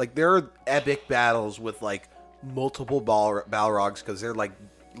there are epic battles with, like, multiple Balrogs, because they're, like,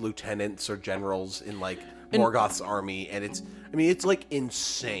 lieutenants or generals in, like, Morgoth's army, and it's like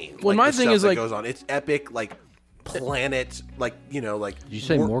insane. Well, like, my the thing stuff is, that like, goes on. It's epic, like, planet, like, like. Did you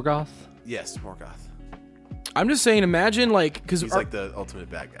say Morgoth? Yes, Morgoth. I'm just saying, imagine, like, because He's like the ultimate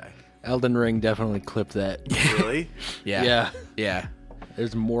bad guy. Elden Ring definitely clipped that. Really? yeah.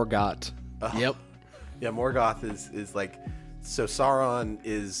 There's Morgoth. Yep. Yeah, Morgoth is like, so Sauron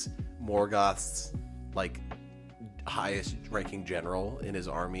is Morgoth's, like, highest ranking general in his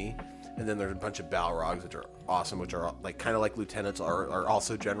army, and then there's a bunch of Balrogs, which are awesome, which are, like, kind of like lieutenants, are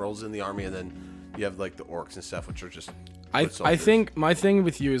also generals in the army, and then you have, like, the orcs and stuff, which are just I soldiers. think my thing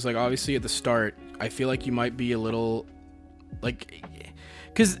with you is, like, obviously at the start, I feel like you might be a little, like,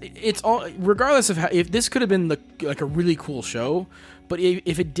 because it's all, regardless of how, if this could have been like a really cool show, but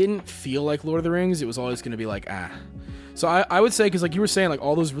if it didn't feel like Lord of the Rings, it was always going to be like, ah. So I would say, because, like, you were saying, like,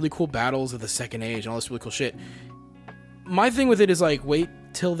 all those really cool battles of the Second Age and all this really cool shit. My thing with it is, like, wait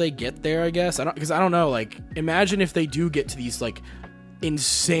till they get there, I guess. Because I don't know, like, imagine if they do get to these, like,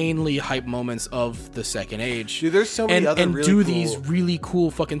 insanely hype moments of the Second Age. Dude, there's so many other and really do cool, these really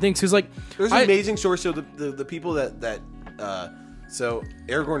cool fucking things. Because, like, there's amazing stories. So the people so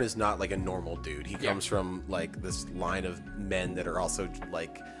Aragorn is not, like, a normal dude. He comes from, like, this line of men that are also,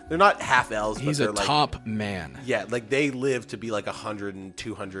 like, they're not half elves. He's but they're, a like, top man. Yeah, like, they live to be, like, 100 and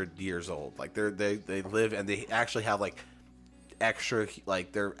 200 years old. Like, they live, and they actually have, like, extra,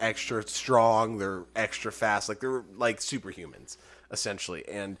 like, they're extra strong, they're extra fast, like, they're, like, superhumans, essentially.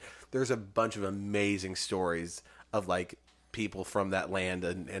 And there's a bunch of amazing stories of, like, people from that land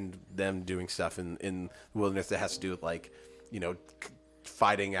and them doing stuff in the wilderness that has to do with, like,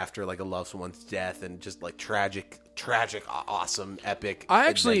 fighting after, like, a loved one's death, and just, like, tragic, awesome, epic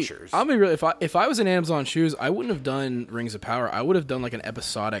adventures. I'll be real. If I was in Amazon shoes, I wouldn't have done Rings of Power. I would have done, like, an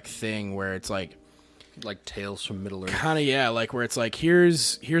episodic thing where it's like Tales from Middle Earth. kind of, yeah, like, where it's like,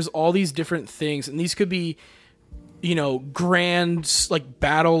 here's all these different things, and these could be, grand, like,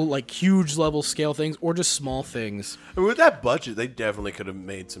 battle, like, huge level scale things, or just small things. I mean, with that budget, they definitely could have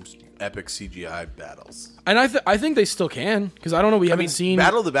made some epic CGI battles. And I think they still can, because I don't know, we haven't seen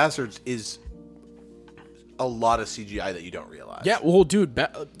Battle of the Bastards is a lot of CGI that you don't realize. Yeah, well, dude,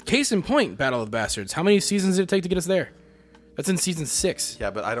 case in point, Battle of the Bastards. How many seasons did it take to get us there? That's in season 6.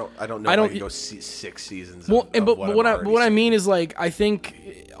 Yeah, but I don't know if I can go 6 seasons. Well, of but what what I mean is, like, I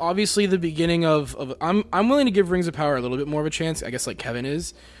think obviously the beginning of I'm willing to give Rings of Power a little bit more of a chance. I guess, like Kevin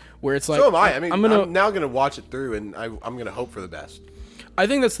is, where it's like, so am I. I mean, I'm now gonna watch it through, and I'm gonna hope for the best. I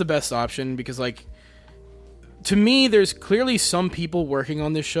think that's the best option, because, like, to me, there's clearly some people working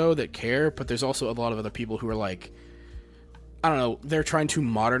on this show that care, but there's also a lot of other people who are like, I don't know, they're trying to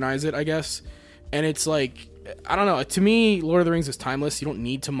modernize it, I guess. And it's like, I don't know. To me, Lord of the Rings is timeless. You don't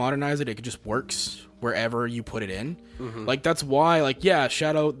need to modernize it. It just works wherever you put it in. Mm-hmm. Like, that's why, like, yeah,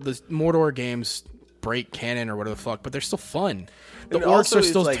 the Mordor games break canon or whatever the fuck, but they're still fun. The orcs are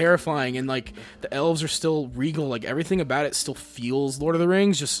still terrifying, and, like, the elves are still regal. Like, everything about it still feels Lord of the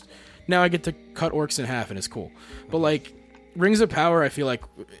Rings. Just, now I get to cut orcs in half, and it's cool. But, like, Rings of Power, I feel like,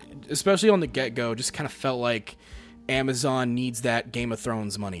 especially on the get-go, just kind of felt like Amazon needs that Game of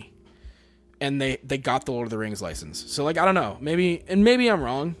Thrones money. And they got the Lord of the Rings license. So, like, I don't know. Maybe I'm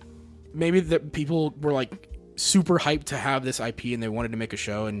wrong. Maybe that people were, like, super hyped to have this IP and they wanted to make a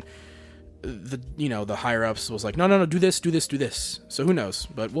show, and the higher ups was like, no, do this. So who knows?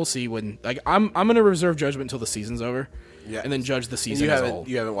 But we'll see when, like, I'm gonna reserve judgment until the season's over. Yeah. And then judge the season as a whole.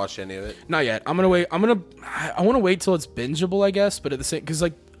 You haven't watched any of it? Not yet. I'm gonna wait. I want to wait till it's bingeable, I guess, but at the same, because,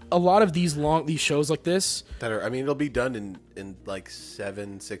 like, a lot of these shows like this that are, I mean, it'll be done in like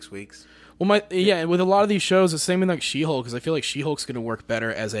 6 weeks. Well, with a lot of these shows, the same thing like She-Hulk, because I feel like She-Hulk's going to work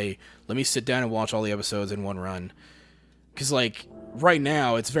better as let me sit down and watch all the episodes in one run. Because, like, right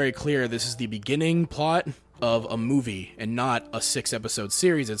now, it's very clear this is the beginning plot of a movie and not a 6-episode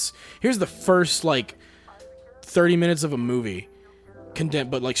series. Here's the first, like, 30 minutes of a movie, condensed,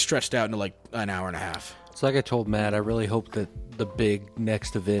 but, like, stretched out into, like, an hour and a half. It's like I told Matt, I really hope that the big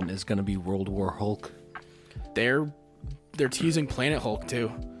next event is going to be World War Hulk. They're teasing Planet Hulk,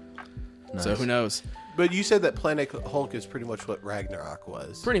 too. Nice. So who knows? But you said that Planet Hulk is pretty much what Ragnarok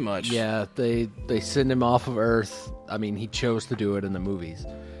was. Pretty much. Yeah, they send him off of Earth. I mean, he chose to do it in the movies.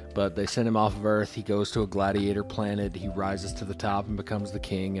 But they send him off of Earth. He goes to a gladiator planet. He rises to the top and becomes the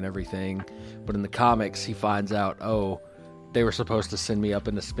king and everything. But in the comics, he finds out, they were supposed to send me up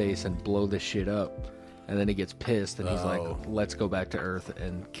into space and blow this shit up. And then he gets pissed and he's like, let's go back to Earth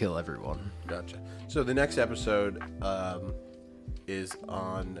and kill everyone. Gotcha. So the next episode is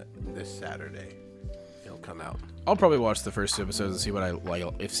on this Saturday. It'll come out. I'll probably watch the first 2 episodes and see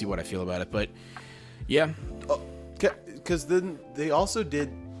what I feel about it. But yeah, because then they also did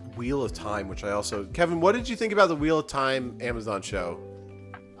Wheel of Time, which Kevin, what did you think about the Wheel of Time Amazon show?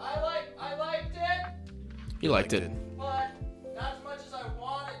 I liked it. He liked it, but not as much as I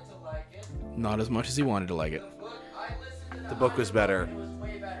wanted to like it. Not as much as he wanted to like it. The book was better. It was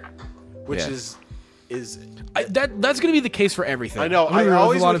way better. Which that's going to be the case for everything. I know. I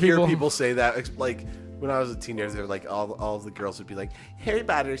always would hear people say that. Like, when I was a teenager, they were like, all of the girls would be like, Harry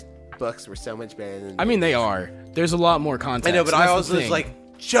Potter's books were so much better than... I mean, they are. There's a lot more context. I know, but I always was like,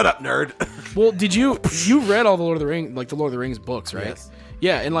 shut up, nerd. Well, did you read all the Lord of the Rings books, right? Yes.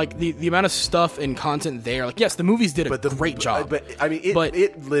 Yeah, and, like, the amount of stuff and content there, like, yes, the movies did a great job. But I mean,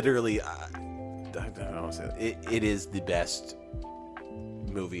 it literally, I don't want to say that. It is the best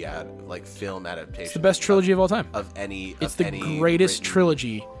movie film adaptation. It's the best trilogy of all time. It's the greatest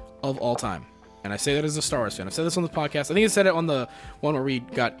trilogy of all time. And I say that as a Star Wars fan. I've said this on the podcast. I think I said it on the one where we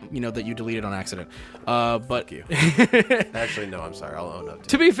got, that you deleted on accident. But fuck you. Actually, no, I'm sorry. I'll own up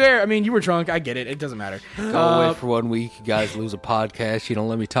to be fair, I mean, you were drunk. I get it. It doesn't matter. Go away for 1 week. You guys lose a podcast. You don't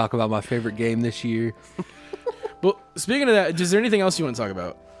let me talk about my favorite game this year. But speaking of that, is there anything else you want to talk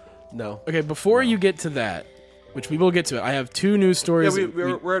about? No. Okay, before you get to that, which we will get to it, I have 2 news stories. Yeah,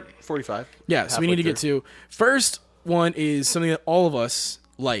 we're at 45. Yeah, so we need to get to. First one is something that all of us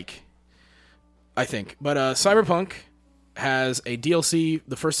like, I think. But Cyberpunk has a DLC,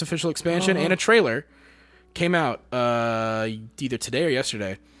 the first official expansion, and a trailer came out either today or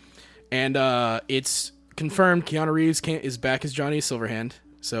yesterday. And it's confirmed Keanu Reeves is back as Johnny Silverhand.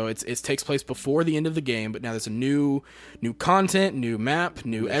 So it takes place before the end of the game, but now there's a new content, new map,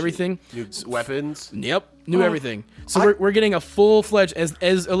 new everything. New weapons. Yep, new everything. So we're getting a full-fledged, as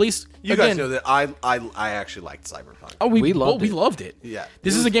at least... You guys know that I actually liked Cyberpunk. Oh, we loved it. Yeah.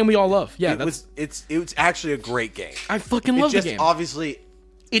 This is a game we all love. Yeah, it was actually a great game. I fucking love the game. Obviously...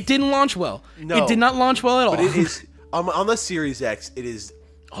 It didn't launch well. No. It did not launch well at all. But it is... on the Series X, it is...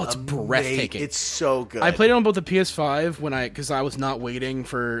 Oh, it's breathtaking. It's so good. I played it on both the PS5 because I was not waiting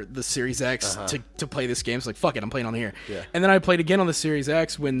for the Series X to play this game. So like, fuck it, I'm playing on here. Yeah. And then I played again on the Series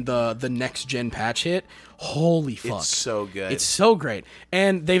X when the next gen patch hit. Holy fuck. It's so good. It's so great.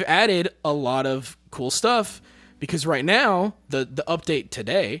 And they've added a lot of cool stuff because right now, the update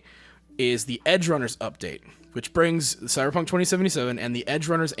today is the Edge Runners update, which brings Cyberpunk 2077 and the Edge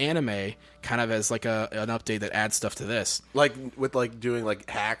Runners anime kind of as like an update that adds stuff to this. Like with doing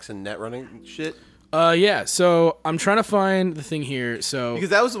hacks and net running shit? Yeah. So I'm trying to find the thing here. So because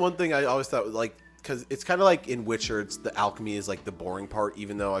that was the one thing I always thought, because it's kind of like in Witcher, the alchemy is the boring part,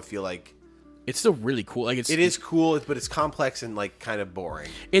 even though I feel like It's still really cool. Like It is cool, but it's complex and like kind of boring.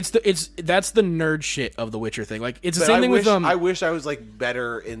 That's the nerd shit of the Witcher thing. Like it's the But same thing with I wish I was like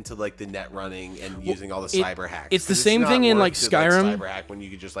better into like the net running and using all the cyber hacks. it's the 'Cause same not thing in, worth like, to, Skyrim. cyber hack when you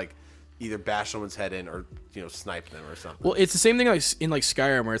could just like either bash someone's head in or snipe them or something. Well, it's the same thing like in like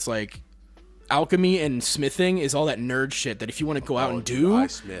Skyrim where it's like alchemy and smithing is all that nerd shit that if you want to go out and do. I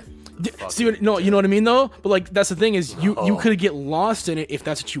Smith. See, you know what I mean though. But like that's the thing is you could get lost in it if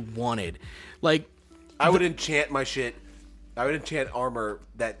that's what you wanted. Like I would enchant my shit. I would enchant armor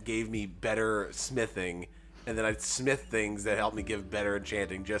that gave me better smithing, and then I'd smith things that helped me give better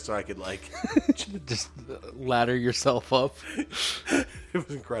enchanting, just so I could like. Just ladder yourself up. It was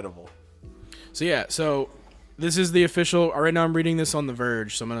incredible. so yeah. So this is the official. Right now I'm reading this on The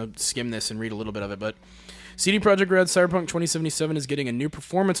Verge, so I'm gonna skim this and read a little bit of it. But CD Projekt Red Cyberpunk 2077 is getting a new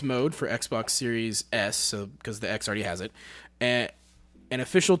performance mode for Xbox Series S, so because the X already has it. An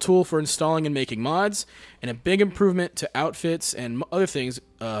official tool for installing and making mods, and a big improvement to outfits and other things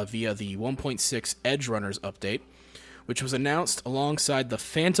via the 1.6 Edge Runners update, which was announced alongside the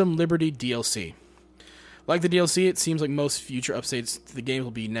Phantom Liberty DLC. Like the DLC, it seems like most future updates to the game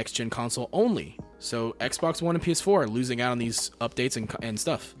will be next-gen console only. So Xbox One and PS4 are losing out on these updates and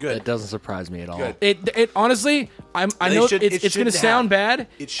stuff. Good. It doesn't surprise me at all. Good. It honestly, I know it's going to shouldn't sound have. bad.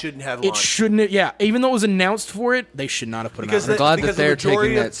 It shouldn't have. It launched. shouldn't. Yeah, even though it was announced for it, they should not have put it Because out. I'm glad that because the they're majority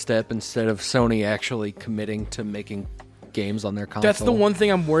taking of- that step instead of Sony actually committing to making games on their console. That's the one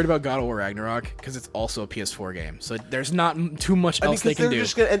thing I'm worried about God of War Ragnarok, because it's also a PS4 game. So there's not too much else they can do.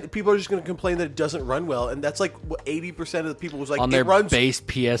 And people are just going to complain that it doesn't run well, and that's like what 80% of the people was like. on it their runs, base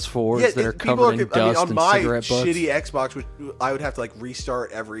PS4s yeah, that are people covered in dust on and my cigarette butts. shitty Xbox, which I would have to like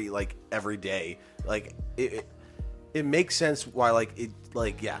restart every day. Like it makes sense why it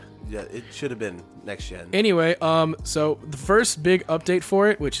should have been next gen. Anyway, so the first big update for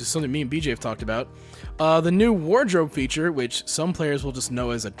it, which is something me and BJ have talked about, the new wardrobe feature, which some players will just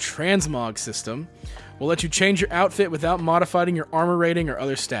know as a transmog system, will let you change your outfit without modifying your armor rating or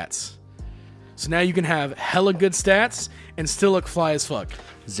other stats. So now you can have hella good stats and still look fly as fuck.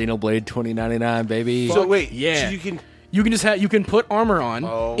 Xenoblade 2099, baby. So wait, Yeah. so you can. You can put armor on,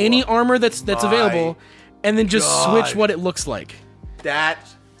 any armor that's my available, and then just God. switch what it looks like. That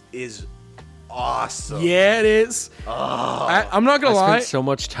is awesome. Yeah, it is. I'm not gonna I lie. spent so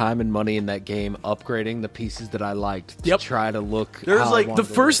much time and money in that game upgrading the pieces that I liked to Yep. try to look. There's, how I like, wanted The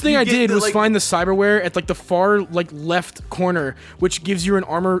to first look. thing You I get did the, was like- find the cyberware at like the far left corner, which gives you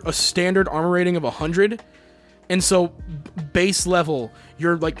a standard armor rating of 100, and so base level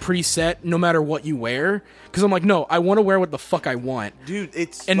you're like pretty set no matter what you wear. Because I'm like, no, I want to wear what the fuck I want. Dude,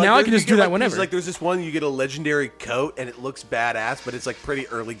 it's And like, now I there's- can just you get, do that like, whenever. Like there's this one you get a legendary coat and it looks badass, but it's like pretty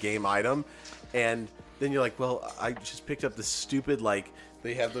early game item, and then you're like, well, I just picked up this stupid like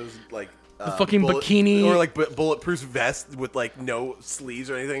they have those like fucking bikini- or like bulletproof vest with like no sleeves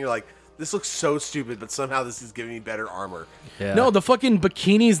or anything. You're like, this looks so stupid, but somehow this is giving me better armor. Yeah. No, the fucking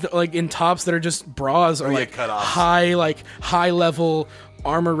bikinis that, like in tops that are just bras are yeah, like cutoffs. high level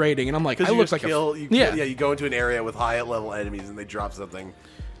armor rating, and I'm like, I Because you look just like kill, yeah. you go into an area with high level enemies and they drop something.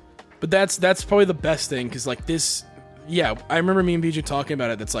 But that's probably the best thing, because like this, yeah, I remember me and BJ talking about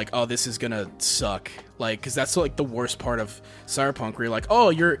it. That's like, oh, this is gonna suck, like, because that's like the worst part of Cyberpunk, where you're like,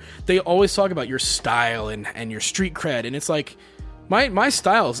 oh, they always talk about your style and your street cred, and it's like, my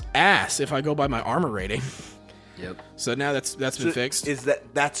style's ass if I go by my armor rating. Yep. So now that's been fixed Is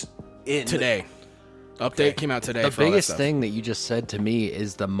that's in today. Update came out today. The for all that biggest stuff. thing that you just said to me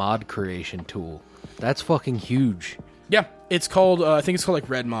is the mod creation tool. That's fucking huge. Yeah, it's called. I think it's called like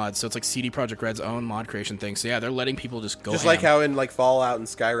Red Mod. So it's like CD Projekt Red's own mod creation thing. So yeah, they're letting people just go. just ham. like how in like Fallout and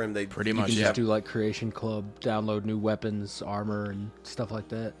Skyrim they Pretty You much, can yeah. just do like Creation Club, download new weapons, armor, and stuff like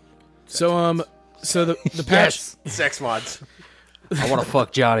that. So so the patch. sex mods. I want to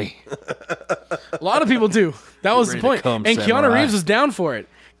fuck Johnny. A lot of people do. That was the ready to point. come, And Keanu samurai. Reeves was down for it.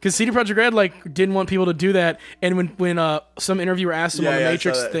 Because CD Projekt Red like didn't want people to do that, and when some interviewer asked him on the Yeah, I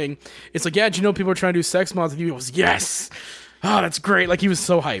Matrix saw that. thing, it's like, yeah, do you know people are trying to do sex mods? And he was, yes, oh, that's great. Like he was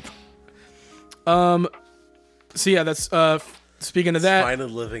so hype. So yeah, that's speaking of that.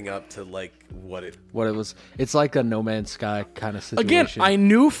 Finally living up to like what it. What it was, it's like a No Man's Sky kind of situation. Again, I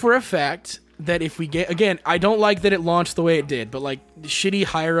knew for a fact that if we get, again, I don't like that it launched the way it did, but like the shitty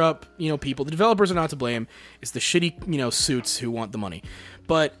higher up, people, the developers are not to blame. It's the shitty, suits who want the money.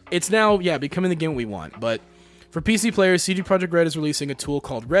 But it's now, yeah, becoming the game we want. But for PC players, CD Projekt Red is releasing a tool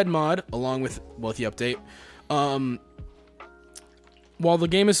called Red Mod, along with the update. While the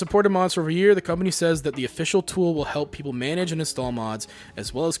game has supported mods for over a year, the company says that the official tool will help people manage and install mods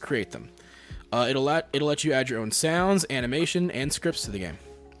as well as create them. It'll let you add your own sounds, animation, and scripts to the game.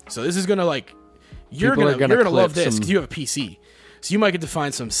 So this is gonna like you're People are gonna gonna love clip this some- because you have a PC, so you might get to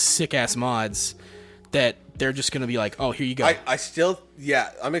find some sick ass mods that they're just gonna be like, oh, here you go. I still,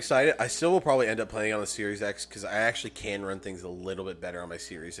 I'm excited. I still will probably end up playing on the Series X because I actually can run things a little bit better on my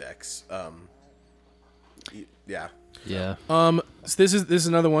Series X. Yeah. Yeah. So this is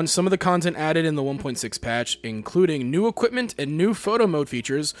another one. Some of the content added in the 1.6 patch, including new equipment and new photo mode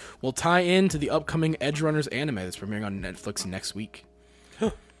features, will tie into the upcoming Edge Runners anime that's premiering on Netflix next week.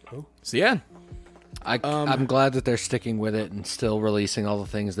 So yeah, I'm glad that they're sticking with it and still releasing all the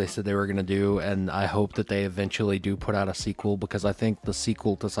things they said they were going to do, and I hope that they eventually do put out a sequel, because I think the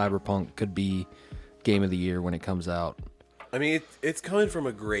sequel to Cyberpunk could be Game of the Year when it comes out. I mean, it's coming from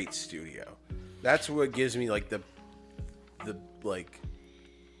a great studio. That's what gives me like the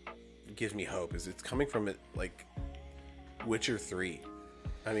gives me hope, is it's coming from it like Witcher 3.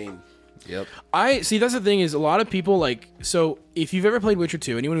 I mean, Yep. I see. That's the thing, is a lot of people like. So if you've ever played Witcher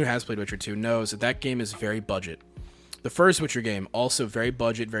 2, anyone who has played Witcher 2 knows that that game is very budget. The first Witcher game also very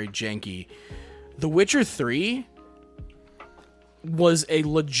budget, very janky. The Witcher 3 was a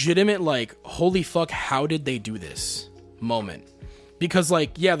legitimate like, holy fuck, how did they do this moment? Because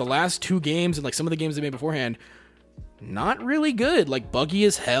like, yeah, the last two games and like some of the games they made beforehand, not really good. Like buggy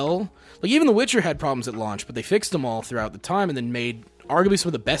as hell. Like even The Witcher had problems at launch, but they fixed them all throughout the time and then made arguably some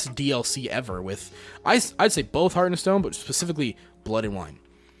of the best DLC ever with, I'd say both Heart and Stone, but specifically Blood and Wine.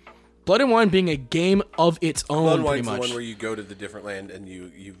 Blood and Wine being a game of its own, Blood and pretty Wine's the much. one where you go to the different land and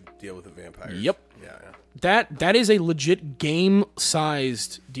you deal with the vampires. Yep. Yeah. That is a legit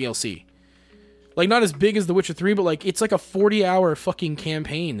game-sized DLC. Like, not as big as The Witcher 3, but like it's like a 40-hour fucking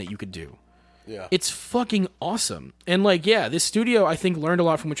campaign that you could do. Yeah. It's fucking awesome. And like, yeah, this studio I think learned a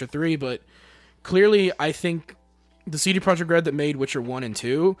lot from Witcher 3, but clearly I think the CD Projekt Red that made Witcher 1 and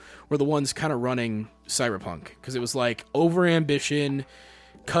 2 were the ones kind of running Cyberpunk, because it was like over-ambition,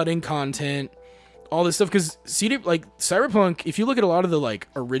 cutting content, all this stuff. Because Cyberpunk, if you look at a lot of the like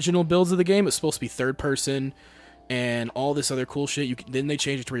original builds of the game, it's supposed to be third person and all this other cool shit. Then they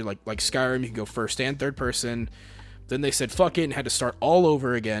changed it to where like Skyrim, you can go first and third person. Then they said fuck it and had to start all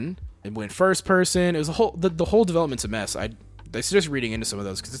over again and went first person. It was the whole development's a mess. I suggest reading into some of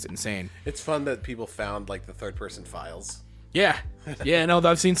those because it's insane. It's fun that people found like the third person files. Yeah, no,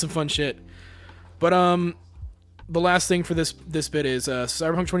 I've seen some fun shit. But the last thing for this bit is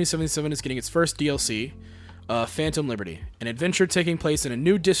Cyberpunk 2077 is getting its first DLC, Phantom Liberty, an adventure taking place in a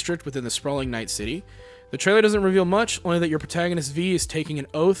new district within the sprawling Night City. The trailer doesn't reveal much, only that your protagonist V is taking an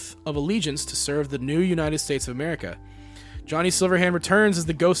oath of allegiance to serve the new United States of America. Johnny Silverhand returns as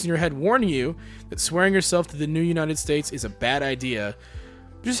the ghost in your head, warning you that swearing yourself to the new United States is a bad idea.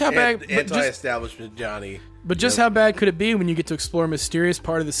 Just how bad? Anti-establishment Johnny. But just how bad could it be when you get to explore a mysterious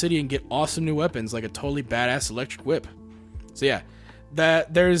part of the city and get awesome new weapons like a totally badass electric whip? So yeah,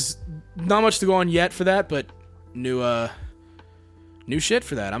 there's not much to go on yet for that, but new shit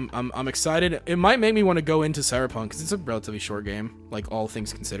for that. I'm excited. It might make me want to go into Cyberpunk because it's a relatively short game, like all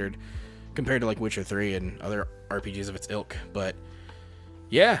things considered, compared to like Witcher 3 and other RPGs of its ilk. But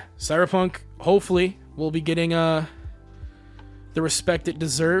yeah, Cyberpunk hopefully will be getting the respect it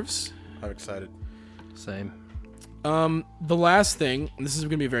deserves. I'm excited. Same. The last thing, and this is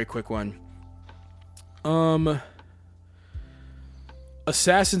going to be a very quick one.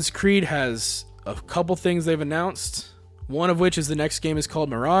 Assassin's Creed has a couple things they've announced. One of which is the next game is called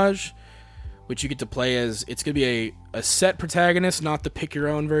Mirage, which you get to play as, it's going to be a set protagonist, not the pick your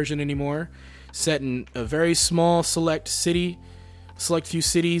own version anymore. Set in a very small select few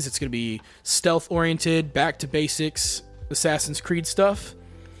cities. It's going to be stealth oriented, back to basics, Assassin's Creed stuff.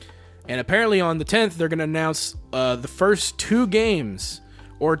 And apparently on the 10th, they're going to announce the first two games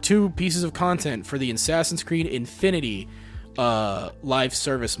or two pieces of content for the Assassin's Creed Infinity live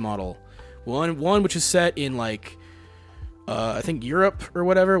service model. One which is set in like I think Europe or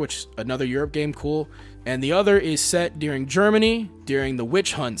whatever, which another Europe game, cool. And the other is set during Germany during the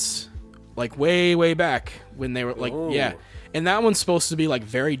witch hunts, like way back when they were like, Ooh. yeah. And that one's supposed to be like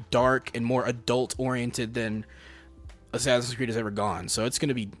very dark and more adult oriented than Assassin's Creed has ever gone. So it's going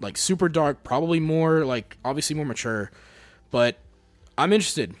to be like super dark, probably more like obviously more mature, but I'm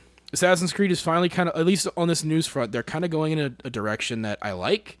interested. Assassin's Creed is finally kind of, at least on this news front, they're kind of going in a direction that I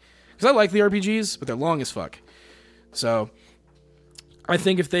like, because I like the RPGs, but they're long as fuck. So I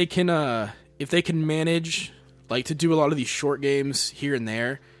think if they can manage like to do a lot of these short games here and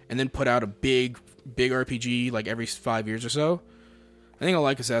there, and then put out a big RPG like every 5 years or so, I think I'll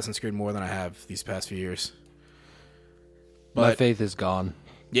like Assassin's Creed more than I have these past few years. But My faith is gone.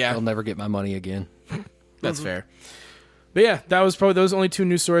 yeah, I'll never get my money again. that's fair. But yeah, that was probably those only two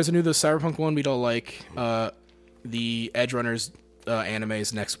news stories. I knew the Cyberpunk one we'd all like. The Edge Runners anime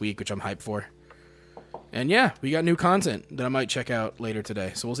is next week, which I'm hyped for. And yeah, we got new content that I might check out later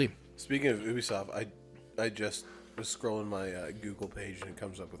today. So we'll see. Speaking of Ubisoft, I just was scrolling my Google page and it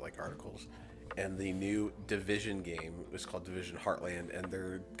comes up with like articles, and the new Division game is called Division Heartland, and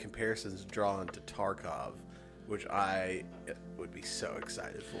their comparisons drawn to Tarkov, which I would be so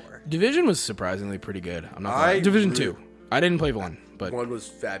excited for. Division was surprisingly pretty good. I'm not. I Division really- 2. I didn't play 1, but One was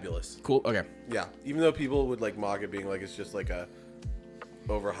fabulous. cool. Okay. Yeah, even though people would like mock it being like it's just like a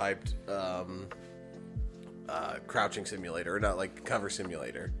overhyped crouching simulator, or not like cover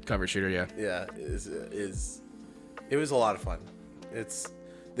simulator. Cover shooter. Yeah. Yeah, it was a lot of fun. It's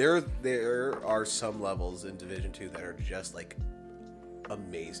there are some levels in Division 2 that are just like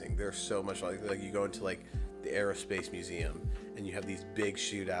amazing. There's so much like you go into like the aerospace museum and you have these big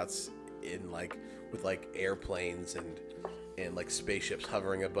shootouts in like with like airplanes and like spaceships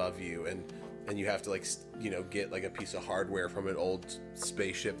hovering above you, and you have to like get like a piece of hardware from an old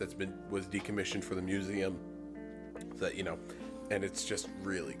spaceship was decommissioned for the museum, that and it's just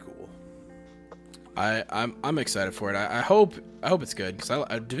really cool. I'm excited for it. I hope it's good, because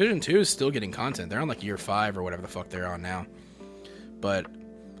Division 2 is still getting content. They're on like year 5 or whatever the fuck they're on now. But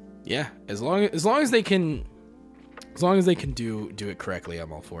yeah, as long as they can do it correctly,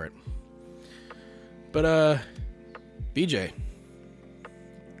 I'm all for it. But BJ,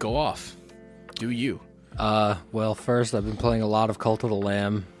 go off. Do you? Well, first I've been playing a lot of Cult of the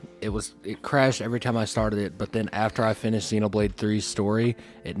Lamb. It crashed every time I started it, but then after I finished Xenoblade 3's story,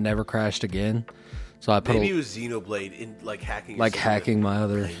 it never crashed again. So I put Maybe it was Xenoblade in like hacking. hacking my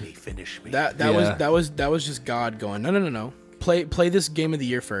other. Finish me. That Yeah. was just God going, no. Play this game of the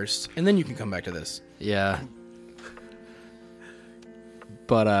year first, and then you can come back to this. Yeah.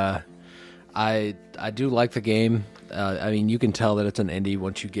 But I do like the game. I mean, you can tell that it's an indie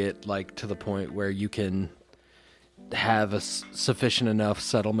once you get like to the point where you can have a sufficient enough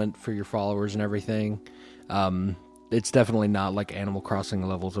settlement for your followers and everything. It's definitely not like Animal Crossing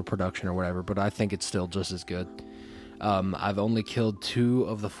levels of production or whatever, but I think it's still just as good. I've only killed 2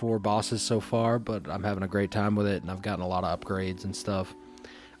 of the 4 bosses so far, but I'm having a great time with it, and I've gotten a lot of upgrades and stuff.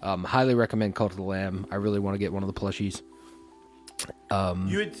 Highly recommend Cult of the Lamb. I really want to get one of the plushies.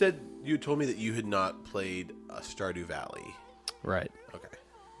 You had told me that you had not played Stardew Valley. Right. Okay.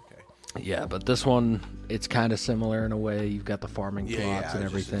 Yeah, but this one, it's kind of similar in a way. You've got the farming plots and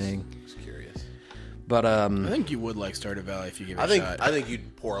everything. Just curious. But I think you would like Stardew Valley if you give it a shot. I think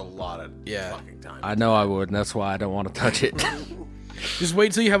you'd pour a lot of Yeah. fucking time. I know I would, and that's why I don't want to touch it. Just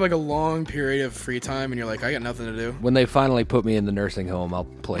wait till you have like a long period of free time and you're like, I got nothing to do. When they finally put me in the nursing home, I'll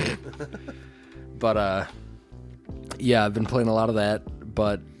play it. But yeah, I've been playing a lot of that.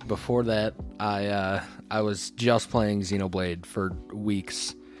 But before that, I was just playing Xenoblade for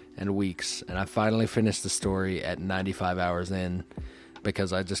weeks and weeks, and I finally finished the story at 95 hours in,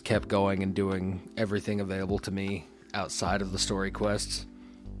 because I just kept going and doing everything available to me outside of the story quests.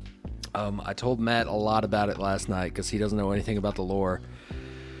 I told Matt a lot about it last night because he doesn't know anything about the lore.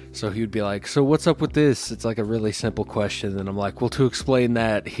 So he would be like, so what's up with this? It's like a really simple question. And I'm like, well, to explain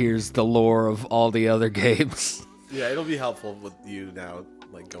that, here's the lore of all the other games. Yeah, it'll be helpful with you now,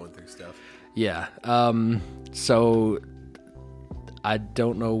 like going through stuff. Yeah. So I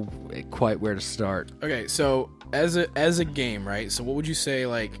don't know quite where to start. Okay, so as a game, right? So what would you say,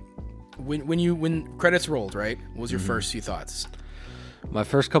 like, when credits rolled, right? What was your first few thoughts? My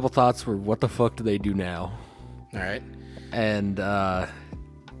first couple thoughts were, what the fuck do they do now? All right. And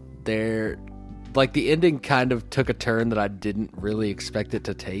they're like, the ending kind of took a turn that I didn't really expect it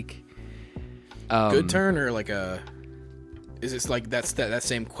to take. Good turn, or like is it like that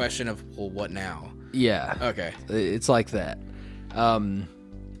same question of, well, what now? Yeah. Okay. It's like that.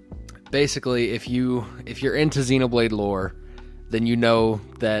 Basically, if you're into Xenoblade lore, then you know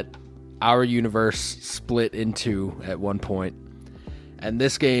that our universe split in 2 at one point. And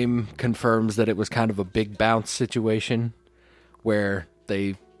this game confirms that it was kind of a big bounce situation where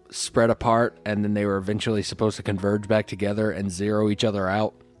they spread apart and then they were eventually supposed to converge back together and zero each other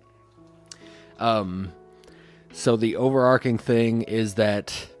out. So the overarching thing is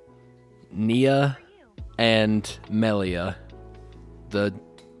that Nia and Melia, the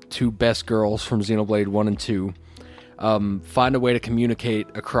 2 best girls from Xenoblade 1 and 2, find a way to communicate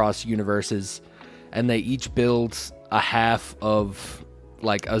across universes, and they each build a half of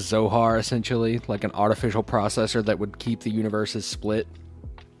like a Zohar, essentially, like an artificial processor that would keep the universes split.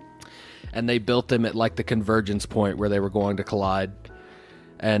 And they built them at like the convergence point where they were going to collide.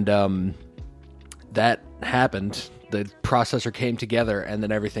 And that happened. The processor came together and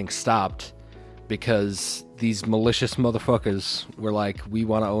then everything stopped because these malicious motherfuckers were like, we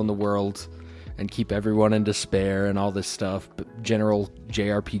want to own the world and keep everyone in despair and all this stuff. But general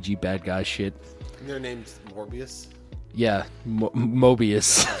JRPG bad guy shit. Their name's Morbius. Yeah,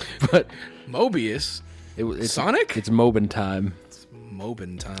 Mobius. But Mobius? it's Sonic? It's Mobin time. It's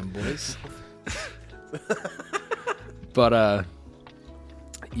Mobin time, boys. But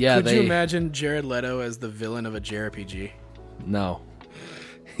yeah, Could you imagine Jared Leto as the villain of a JRPG? No.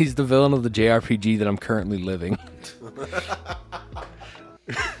 He's the villain of the JRPG that I'm currently living. That's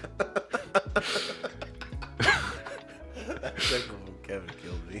like when Kevin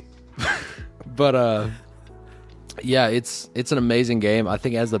killed me. But yeah, it's an amazing game. I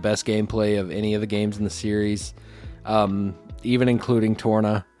think it has the best gameplay of any of the games in the series, even including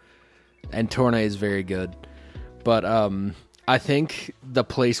Torna. And Torna is very good. But I think the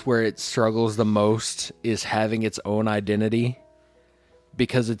place where it struggles the most is having its own identity,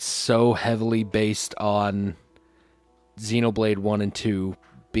 because it's so heavily based on Xenoblade 1 and 2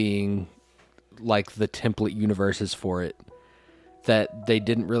 being like the template universes for it, that they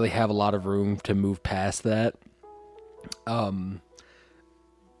didn't really have a lot of room to move past that. The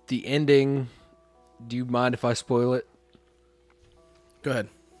ending, do you mind if I spoil it? Go ahead.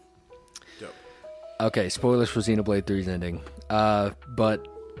 Dope. Okay, spoilers for Xenoblade 3's ending. But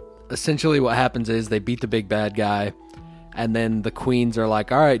essentially what happens is they beat the big bad guy, and then the queens are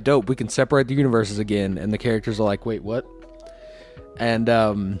like, all right, dope, we can separate the universes again. And the characters are like, wait, what?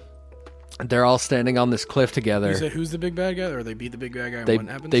 And they're all standing on this cliff together. You said who's the big bad guy, or they beat the big bad guy, and what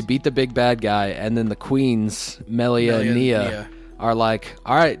happens? They beat the big bad guy, and then the queens, Melia and Nia, are like,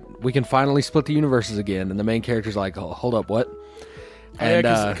 all right, we can finally split the universes again. And the main character's like, oh, hold up, what? And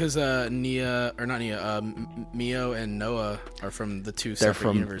because Nia, or not Nia, Mio and Noah are from the two they're separate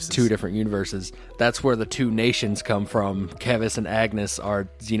from universes. two different universes. That's where the two nations come from. Kevis and Agnes are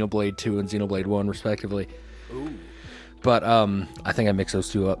Xenoblade 2 and Xenoblade 1, respectively. Ooh. But I think I mixed those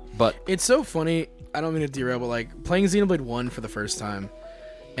two up. But It's so funny. I don't mean to derail, but like playing Xenoblade 1 for the first time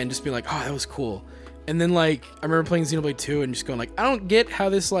and just being like, oh, that was cool. And then like I remember playing Xenoblade 2 and just going like, I don't get how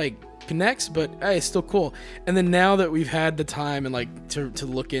this like connects, but hey, it's still cool. And then now that we've had the time and like to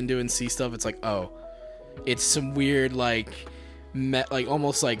look into and see stuff, it's like, oh, it's some weird like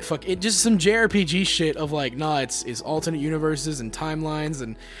almost like fuck it, just some JRPG shit of like, nah, it's alternate universes and timelines,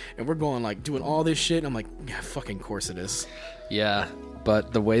 and we're going like doing all this shit. And I'm like, yeah, fucking course it is. yeah,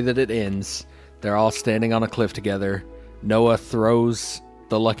 but the way that it ends, they're all standing on a cliff together. Noah throws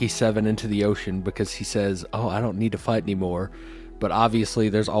the Lucky Seven into the ocean because he says, oh, I don't need to fight anymore. But obviously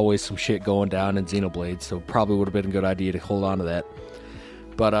there's always some shit going down in Xenoblade, so probably would have been a good idea to hold on to that.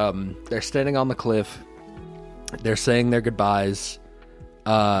 But they're standing on the cliff. They're saying their goodbyes.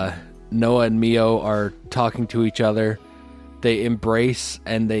 Noah and Mio are talking to each other. They embrace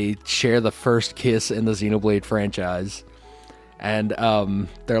and they share the first kiss in the Xenoblade franchise. And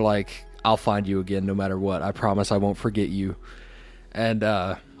they're like, I'll find you again no matter what. I promise I won't forget you. And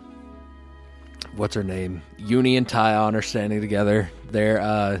what's her name? Uni and Tyon are standing together.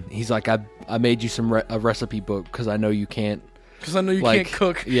 He's like, I made you a recipe book because I know you can't. Because I know you like, can't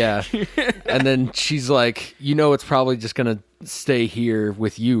cook. Yeah. And then she's like, it's probably just going to stay here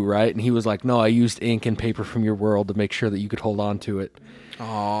with you, right? And he was like, no, I used ink and paper from your world to make sure that you could hold on to it.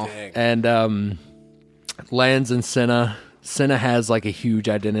 Aww. And Lands and Senna has like a huge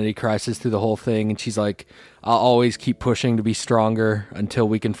identity crisis through the whole thing. And she's like, I'll always keep pushing to be stronger until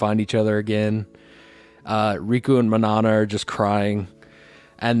we can find each other again. Riku and Manana are just crying.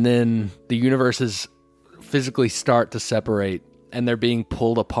 And then the universes physically start to separate, and they're being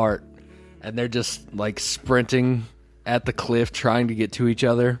pulled apart, and they're just like sprinting at the cliff trying to get to each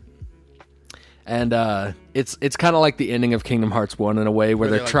other. And it's kind of like the ending of Kingdom Hearts 1 in a way where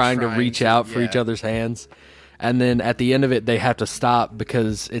they're like trying to reach out for each other's hands. And then at the end of it, they have to stop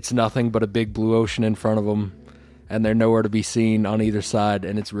because it's nothing but a big blue ocean in front of them, and they're nowhere to be seen on either side,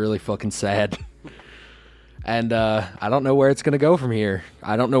 and it's really fucking sad. And I don't know where it's going to go from here.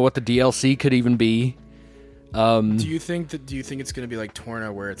 I don't know what the DLC could even be. Do you think it's going to be like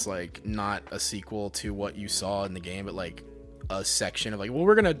Torna, where it's like not a sequel to what you saw in the game, but like a section of like, well,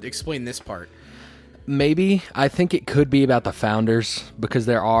 we're going to explain this part? Maybe. I think it could be about the founders, because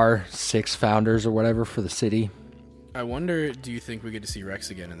there are 6 founders or whatever for the city. I wonder, do you think we get to see Rex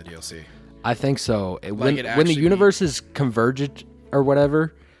again in the DLC? I think so. When the actually universes converged or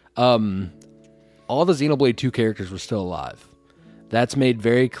whatever, all the Xenoblade 2 characters were still alive. That's made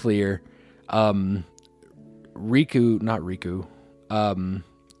very clear. Tora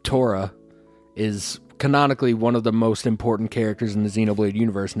is canonically one of the most important characters in the Xenoblade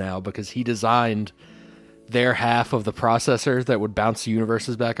universe now, because he designed their half of the processor that would bounce the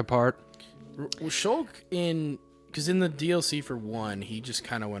universes back apart. Shulk because in the DLC for 1, he just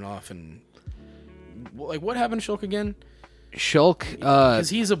kind of went off and like, what happened to Shulk again? Shulk, Because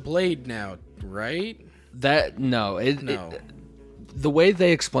he's a blade now, right? that no, No. the way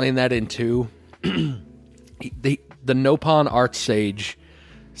they explain that in 2, the Nopon Archsage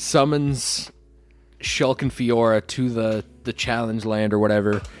summons Shulk and Fiora to the challenge land or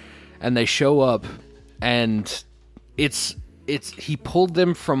whatever, and they show up, and it's he pulled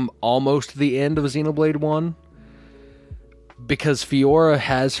them from almost the end of Xenoblade 1 because Fiora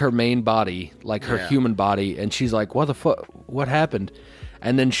has her main body, like her human body, and she's like, what the fuck, what happened?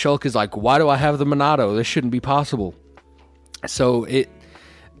 And then Shulk is like, why do I have the Monado? This shouldn't be possible. So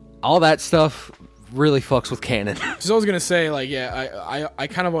all that stuff really fucks with canon. So I was gonna say, like, yeah, I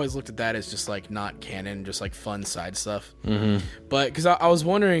kind of always looked at that as just like not canon, just like fun side stuff. Mm-hmm. But because I was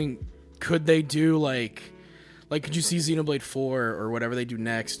wondering, could they do like could you see Xenoblade 4 or whatever they do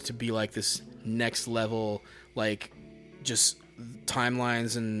next to be like this next level, like just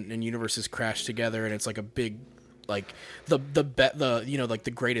timelines and universes crash together, and it's like a big, like the you know, like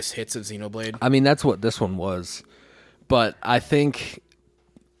the greatest hits of Xenoblade. I mean, that's what this one was, but I think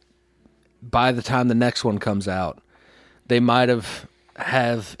by the time the next one comes out, they might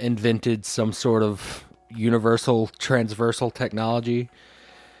have invented some sort of universal transversal technology.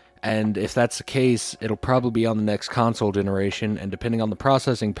 And if that's the case, it'll probably be on the next console generation. And depending on the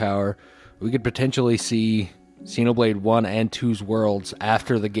processing power, we could potentially see Xenoblade 1 and 2's worlds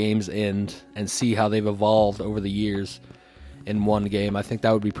after the game's end and see how they've evolved over the years in one game. I think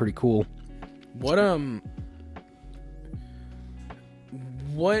that would be pretty cool. What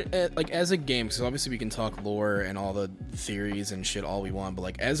like as a game, because obviously we can talk lore and all the theories and shit all we want, but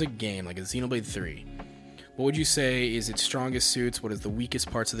like as a game, like a Xenoblade 3, what would you say is its strongest suits? What is the weakest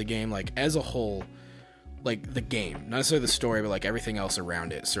parts of the game? Like as a whole, like the game, not necessarily the story, but like everything else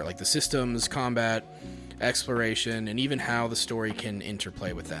around it. So like the systems, combat, exploration, and even how the story can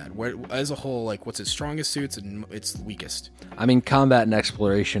interplay with that. As a whole, like what's its strongest suits and its weakest? I mean, combat and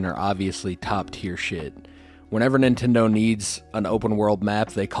exploration are obviously top tier shit. Whenever Nintendo needs an open world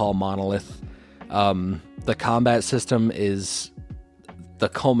map, they call Monolith. The combat system is the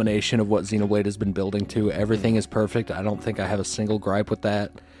culmination of what Xenoblade has been building to. Everything is perfect. I don't think I have a single gripe with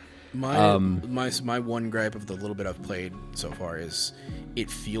that. My one gripe of the little bit I've played so far is it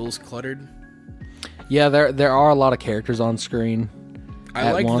feels cluttered. Yeah, there are a lot of characters on screen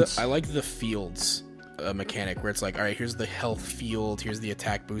at once. I like the fields mechanic where it's like, all right, here's the health field, here's the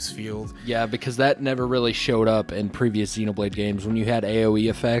attack boost field. Yeah, because that never really showed up in previous Xenoblade games. When you had AoE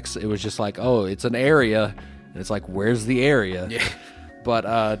effects, it was just like, oh, it's an area, and it's like, where's the area? Yeah.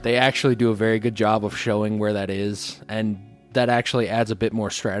 But they actually do a very good job of showing where that is, and that actually adds a bit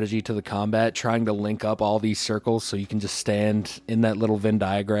more strategy to the combat, trying to link up all these circles so you can just stand in that little Venn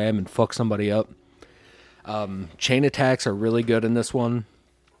diagram and fuck somebody up. Chain attacks are really good in this one.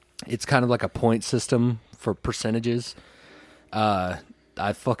 It's kind of like a point system for percentages. I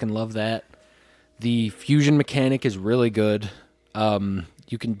fucking love that. The fusion mechanic is really good.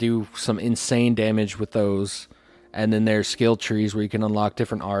 You can do some insane damage with those. And then there's skill trees where you can unlock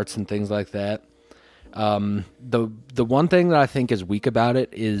different arts and things like that. The one thing that I think is weak about it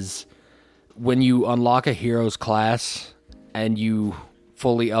is when you unlock a hero's class and you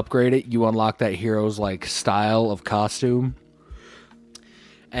fully upgrade it, you unlock that hero's like style of costume.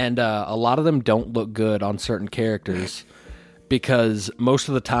 And a lot of them don't look good on certain characters because most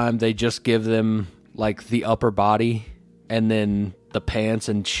of the time they just give them like the upper body and then the pants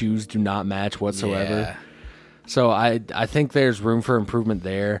and shoes do not match whatsoever. Yeah. So I think there's room for improvement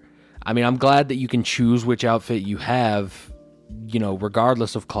there. I mean, I'm glad that you can choose which outfit you have, you know,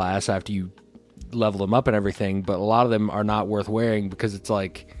 regardless of class after you level them up and everything, but a lot of them are not worth wearing because it's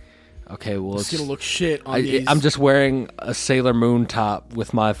like, okay, well, It's gonna look shit on these I'm just wearing a Sailor Moon top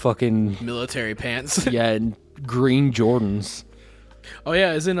with my fucking military pants. yeah, and green Jordans. Oh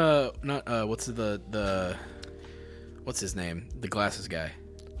yeah, isn't not what's the what's his name? The glasses guy.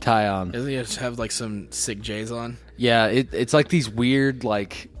 Tie-on. Doesn't he just have like some sick J's on? Yeah, it's like these weird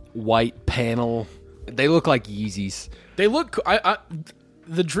like white panel. They look like Yeezys. They look.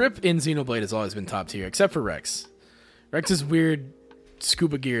 The drip in Xenoblade has always been top tier, except for Rex. Rex's weird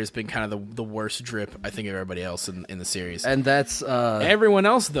scuba gear has been kind of the worst drip I think of everybody else in the series. And that's Everyone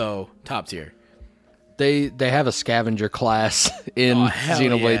else though, top tier. They have a scavenger class in hell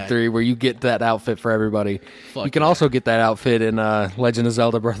Xenoblade yeah. 3 where you get that outfit for everybody. Fuck you can yeah. also get that outfit in Legend of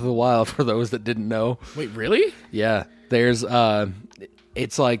Zelda Breath of the Wild for those that didn't know. Wait, really? Yeah, there's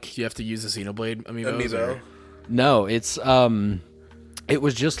it's like Do you have to use the Xenoblade amiibos? Amiibo. or- no, it's it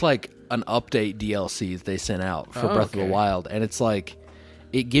was just like an update DLC that they sent out for Breath of okay. the Wild, and it's like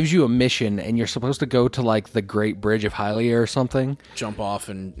it gives you a mission and you're supposed to go to like the Great Bridge of Hylia or something. Jump off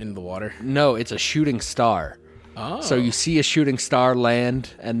and into the water. No, it's a shooting star. Oh. So you see a shooting star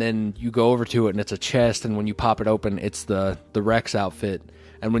land, and then you go over to it, and it's a chest, and when you pop it open, it's the Rex outfit.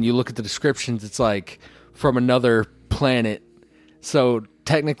 And when you look at the descriptions, it's like from another planet. So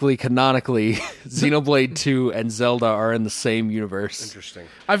technically, canonically, Xenoblade 2 and Zelda are in the same universe. Interesting.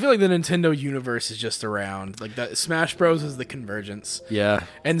 I feel like the Nintendo universe is just around. Like that, Smash Bros is the convergence, Yeah.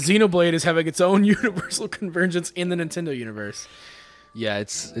 and Xenoblade is having its own universal convergence in the Nintendo universe. Yeah,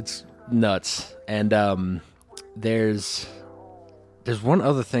 it's nuts. And there's one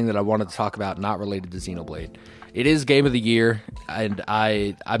other thing that I wanted to talk about not related to Xenoblade. It is Game of the Year, and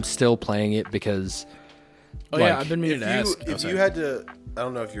I'm still playing it because... Oh yeah, I've been meaning to ask. If you had to, I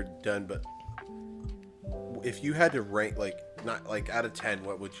don't know if you're done, but if you had to rank not out of 10,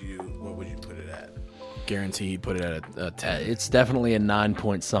 what would you put it at? Guarantee put it at a 10. It's definitely a 9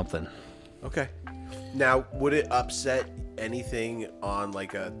 point something. Okay. Now, would it upset anything on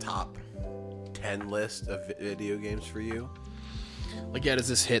like a top 10 list of video games for you? Like, yeah, does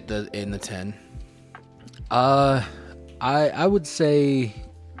this hit in the 10? I would say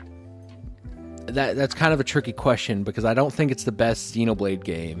that's kind of a tricky question because I don't think it's the best Xenoblade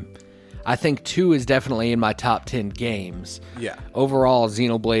game. I think 2 is definitely in my top 10 games. Yeah. Overall,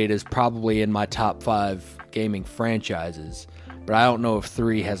 Xenoblade is probably in my top 5 gaming franchises, but I don't know if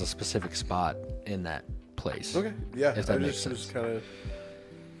 3 has a specific spot in that place. Okay. Yeah. If that I makes just sense. was kind of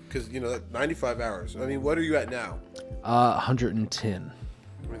because that 95 hours. I mean, what are you at now? 110.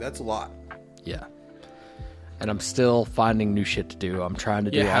 I mean, that's a lot. Yeah. And I'm still finding new shit to do. I'm trying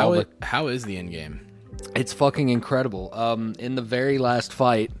to do Yeah, all the... how is the end game? It's fucking incredible. In the very last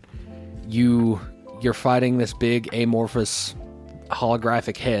fight, you're fighting this big amorphous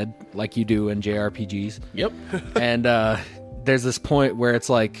holographic head like you do in JRPGs. Yep. And there's this point where it's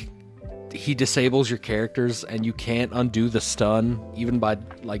like he disables your characters and you can't undo the stun even by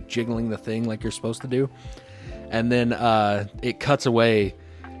like jiggling the thing like you're supposed to do. And then it cuts away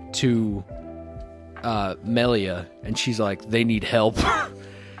to Melia, and she's like, they need help.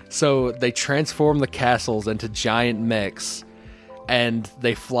 So they transform the castles into giant mechs, and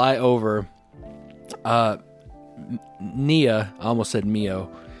they fly over. Nia, I almost said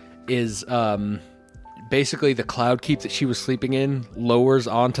Mio, is basically the cloud keep that she was sleeping in lowers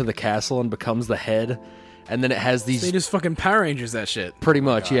onto the castle and becomes the head, and then it has these... They just fucking Power Rangers that shit. Pretty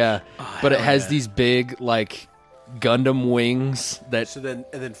much, yeah. But it hell has yeah. these big, like, Gundam wings that... So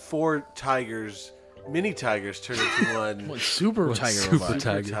then 4 tigers, mini tigers, turn into one One super tiger super robot.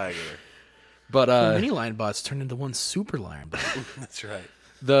 tiger. super tiger. But Mini lion bots turned into one super lion bot. That's right.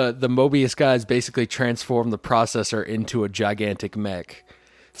 the Mobius guys basically transform the processor into a gigantic mech.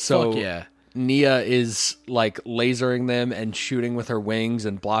 So Fuck yeah. Nia is like lasering them and shooting with her wings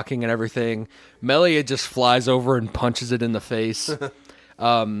and blocking and everything. Melia just flies over and punches it in the face.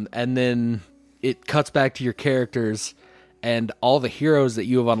 And then it cuts back to your characters, and all the heroes that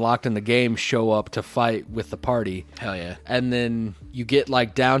you have unlocked in the game show up to fight with the party. Hell yeah. And then you get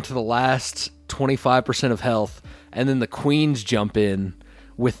like down to the last 25% of health, and then the queens jump in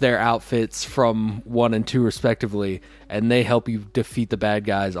with their outfits from 1 and 2 respectively, and they help you defeat the bad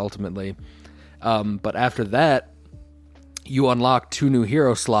guys ultimately. But after that, you unlock 2 new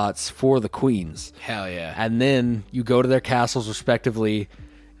hero slots for the queens. Hell yeah. And then you go to their castles respectively.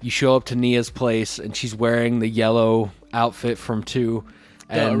 You show up to Nia's place, and she's wearing the yellow outfit from 2.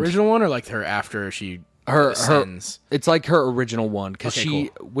 The And original one, or like her after she her ascends? it's like her original one, because Okay,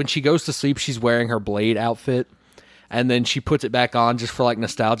 when she goes to sleep, she's wearing her blade outfit, and then she puts it back on just for like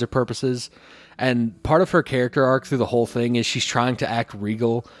nostalgia purposes. And part of her character arc through the whole thing is she's trying to act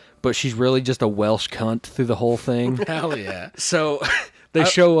regal, but she's really just a Welsh cunt through the whole thing. Hell yeah. So they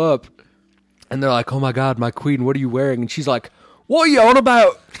show up, and they're like, "Oh my god, my queen, what are you wearing?" And she's like, "What are you on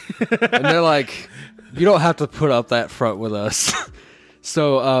about?" And they're like, "You don't have to put up that front with us."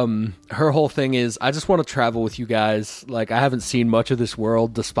 So her whole thing is, I just want to travel with you guys. Like, I haven't seen much of this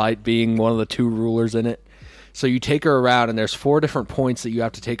world despite being one of the 2 rulers in it. So you take her around, and there's 4 different points that you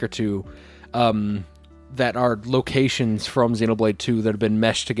have to take her to that are locations from Xenoblade 2 that have been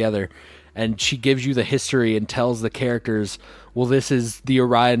meshed together. And she gives you the history and tells the characters, well, this is the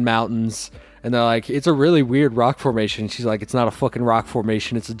Orion Mountains. And they're like, it's a really weird rock formation. She's like, it's not a fucking rock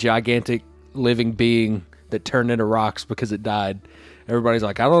formation. It's a gigantic living being that turned into rocks because it died. Everybody's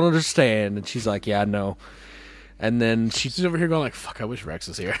like, I don't understand. And she's like, yeah, I know. And then She's over here going like, fuck, I wish Rex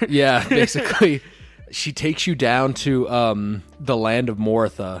was here. yeah, basically, she takes you down to the land of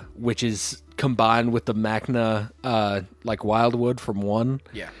Moritha, which is combined with the Magna, like Wildwood from 1.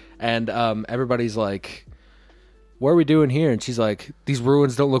 Yeah. And everybody's like, what are we doing here? And she's like, these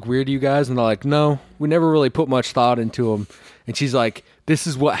ruins don't look weird to you guys? And they're like, no, we never really put much thought into them. And she's like, this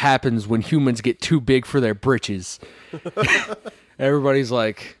is what happens when humans get too big for their britches. Everybody's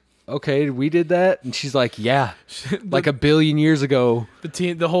like, okay, we did that? And she's like, yeah, like a billion years ago.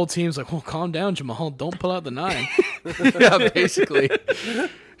 The whole team's like, well, calm down, Jamal. Don't pull out the 9. Yeah, basically.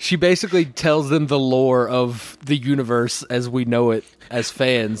 She basically tells them the lore of the universe as we know it as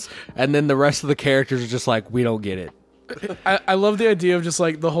fans. And then the rest of the characters are just like, we don't get it. I love the idea of just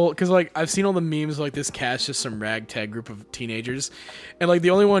like the whole, because like I've seen all the memes like this cast just some ragtag group of teenagers, and like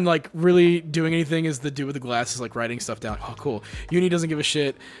the only one like really doing anything is the dude with the glasses like writing stuff down. Oh, cool. Uni doesn't give a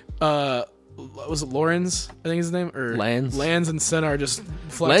shit. Was it Lawrence? I think his name, or Lance and Senna are just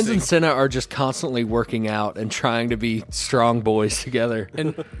flexing. Lance and Senna are just constantly working out and trying to be strong boys together.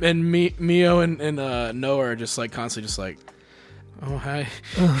 And Mio and Noah are just like constantly just like, oh hi.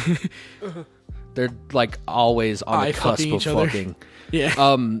 They're like always on the cusp of fucking.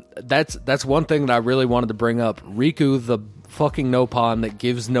 Yeah. That's one thing that I really wanted to bring up. Riku, the fucking Nopon that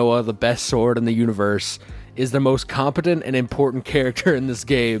gives Noah the best sword in the universe, is the most competent and important character in this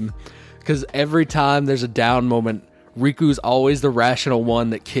game. Because every time there's a down moment, Riku's always the rational one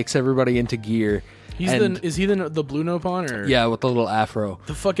that kicks everybody into gear. Is he the blue Nopon, or yeah, with the little afro,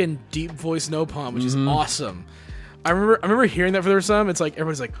 the fucking deep voice Nopon, which is awesome. I remember hearing that for the first time. It's like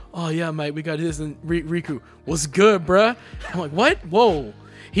everybody's like, "Oh yeah, mate, we got this." And Riku, "What's good, bruh?" I'm like, "What? Whoa!"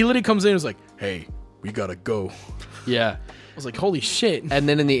 He literally comes in and is like, "Hey, we gotta go." Yeah. I was like, "Holy shit!" And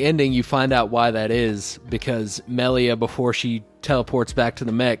then in the ending, you find out why that is, because Melia, before she teleports back to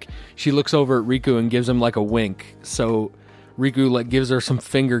the mech, she looks over at Riku and gives him like a wink. So Riku like gives her some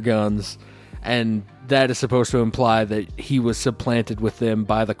finger guns, and that is supposed to imply that he was supplanted with them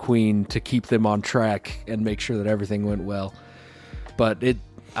by the queen to keep them on track and make sure that everything went well. But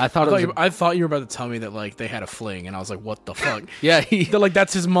I thought you were about to tell me that like they had a fling, and I was like, "What the fuck?" Yeah, they're like,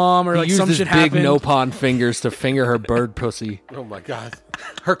 "That's his mom," or like used some his shit big happened. Nopon fingers to finger her bird pussy. Oh my god.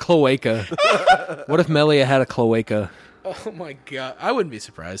 Her cloaca. What if Melia had a cloaca? Oh my god, I wouldn't be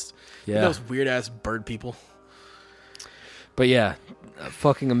surprised. Yeah, those weird ass bird people. But yeah, a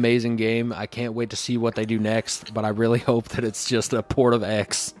fucking amazing game. I can't wait to see what they do next. But I really hope that it's just a port of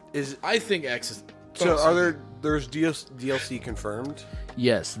X. I think X is. So there's DLC confirmed?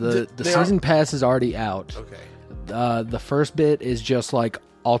 Yes, the season pass is already out. Okay. The first bit is just like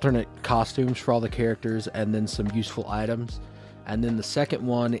alternate costumes for all the characters and then some useful items. And then the second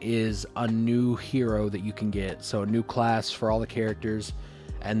one is a new hero that you can get. So a new class for all the characters.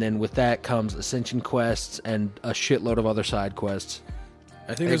 And then with that comes Ascension quests and a shitload of other side quests.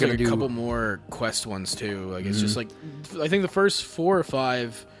 I think there's like a couple more quest ones too. Like it's just like, I think the first 4 or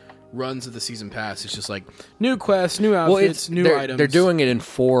 5 runs of the season pass, it's just like new quests, new outfits, new items. They're doing it in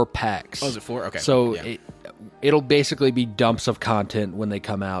 4 packs. Oh, is it 4? Okay. So it'll basically be dumps of content when they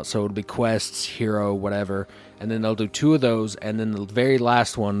come out. So it'll be quests, hero, whatever. And then they'll do 2 of those. And then the very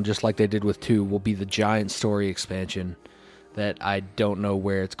last one, just like they did with 2, will be the giant story expansion that I don't know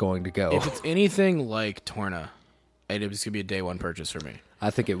where it's going to go. If it's anything like Torna, it's going to be a day 1 purchase for me.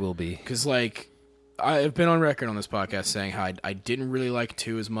 I think it will be. Because, like, I've been on record on this podcast saying how I didn't really like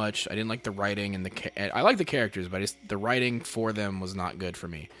 2 as much. I didn't like the writing and I like the characters, but the writing for them was not good for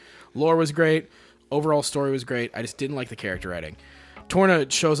me. Lore was great. Overall story was great. I just didn't like the character writing.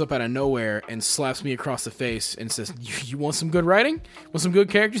 Torna shows up out of nowhere and slaps me across the face and says, "You want some good writing? Want some good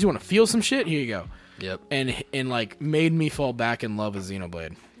characters? You want to feel some shit? Here you go." Yep. And like made me fall back in love with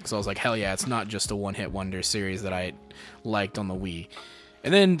Xenoblade. So I was like, hell yeah, it's not just a one-hit wonder series that I liked on the Wii.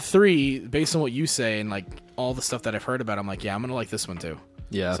 And then 3, based on what you say and like all the stuff that I've heard about, I'm like, yeah, I'm gonna like this one too.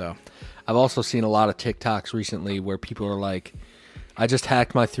 Yeah. So I've also seen a lot of TikToks recently where people are like, I just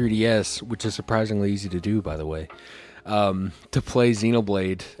hacked my 3DS, which is surprisingly easy to do, by the way, to play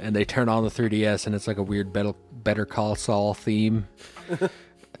Xenoblade, and they turn on the 3DS and it's like a weird Better Call Saul theme.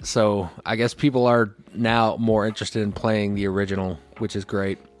 So I guess people are now more interested in playing the original, which is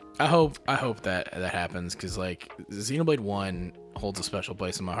great. I hope that happens, because like Xenoblade 1 holds a special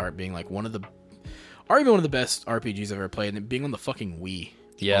place in my heart, being like one of the best RPGs I've ever played, and being on the fucking Wii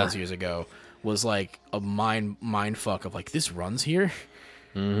all those years ago was like a mind fuck of like, this runs here.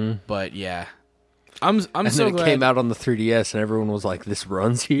 Mm-hmm. But yeah, I'm and so then glad it came out on the 3DS and everyone was like, this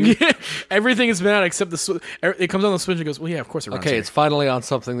runs here. Everything has been out except it comes on the Switch and goes, well, yeah, of course it runs okay, here. it's finally on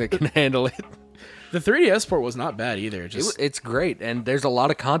something that can handle it. The 3DS port was not bad either. It's great, and there's a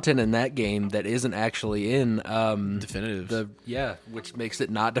lot of content in that game that isn't actually in definitive. Which makes it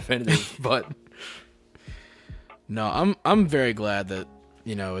not definitive. But no, I'm very glad that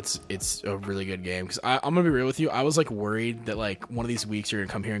it's a really good game, because I'm gonna be real with you. I was like worried that like one of these weeks you're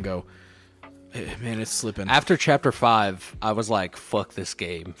gonna come here and go, Man, it's slipping. After chapter 5, I was like, fuck this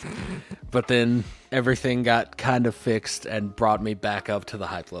game. But then everything got kind of fixed and brought me back up to the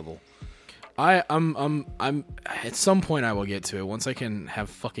hype level. I'm at some point I will get to it. Once I can have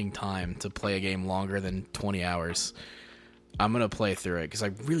fucking time to play a game longer than 20 hours, I'm gonna play through it because I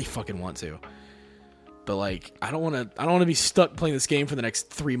really fucking want to. But like, I don't want to be stuck playing this game for the next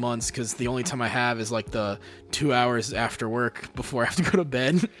 3 months because the only time I have is like the 2 hours after work before I have to go to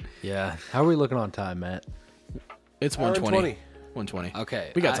bed. Yeah. How are we looking on time, Matt? It's Hour and 120. 20. 120.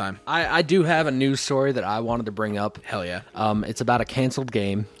 Okay. We got time. I do have a news story that I wanted to bring up. Hell yeah. It's about a canceled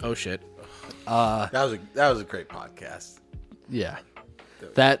game. Oh shit. That was a great podcast. Yeah.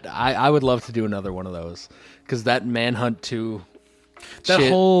 That I would love to do another one of those because that Manhunt 2 That shit,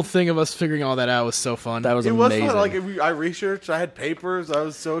 whole thing of us figuring all that out was so fun. that was It was amazing. fun. Like I researched, I had papers. I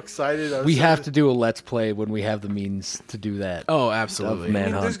was so excited. We have to do a let's play when we have the means to do that. oh, absolutely. Of Man- I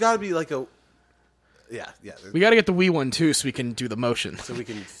mean, Manhunt. there's got to be like a. Yeah. We got to get the Wii one too, so we can do the motion. So we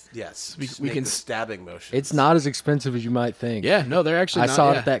can, yes, We- just we make can the s- stabbing motion. It's not as expensive as you might think. Yeah, no, they're actually. I not, saw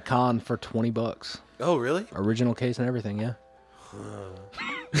it yeah. at that con for $20. Oh, really? Original case and everything, yeah.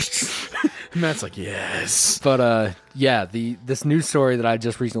 Matt's like, yes. But yeah, this news story that I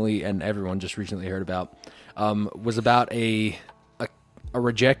just recently and everyone just recently heard about was about a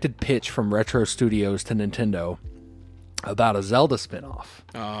rejected pitch from Retro Studios to Nintendo about a Zelda spinoff.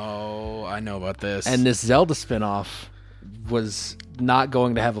 Oh, I know about this. And this Zelda spinoff was not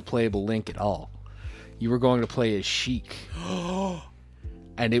going to have a playable Link at all. You were going to play as Sheik.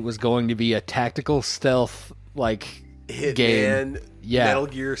 And it was going to be a tactical stealth like game. Hitman, Yeah. Metal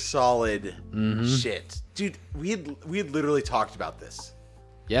Gear Solid shit. Dude, we had literally talked about this.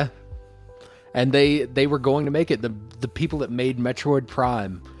 Yeah. And they were going to make it. The people that made Metroid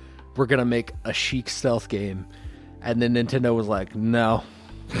Prime were going to make a Sheik stealth game. And then Nintendo was like, no.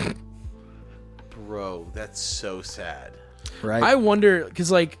 Bro, that's so sad. Right? I wonder,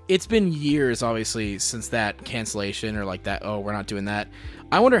 because like it's been years, obviously, since that cancellation or like that. Oh, we're not doing that.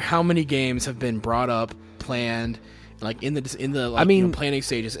 I wonder how many games have been brought up, planned, like in the like, I mean- planning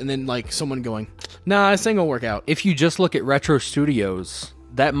stages, and then like someone going, "Nah, this ain't gonna work out." If you just look at Retro Studios,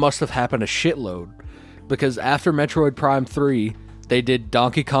 that must have happened a shitload. Because after Metroid Prime 3, they did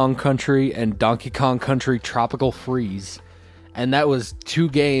Donkey Kong Country and Donkey Kong Country Tropical Freeze. And that was 2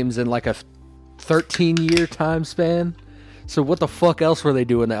 games in like a 13-year time span. So what the fuck else were they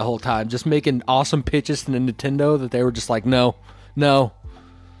doing that whole time? Just making awesome pitches to Nintendo that they were just like, no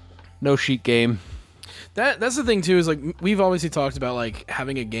Sheik game. That's the thing too, is like we've obviously talked about like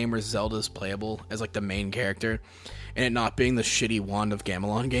having a game where Zelda's playable as like the main character, and it not being the shitty Wand of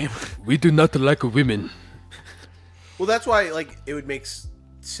Gamelon game. We do not like women. Well, that's why like it would make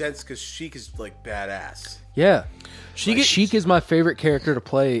sense because Sheik is like badass. Yeah. Sheik- Sheik is my favorite character to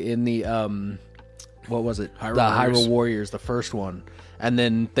play in the what was it? Hyrule the Warriors. Hyrule Warriors, the first one. And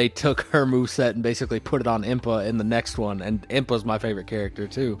then they took her moveset and basically put it on Impa in the next one, and Impa's my favorite character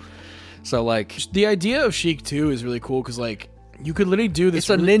too. So like The idea of Sheik 2 is really cool because like you could literally do this. it's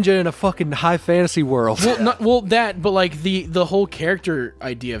a ninja in a fucking high fantasy world. Well, that, but like the whole character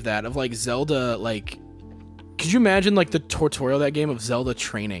idea of that, of like Zelda, like, could you imagine like the tutorial of that game of Zelda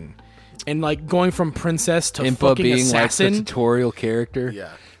training, and like going from princess to Impa fucking being assassin? like the tutorial character.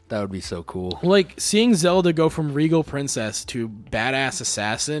 Yeah. That would be so cool. Like seeing Zelda go from regal princess to badass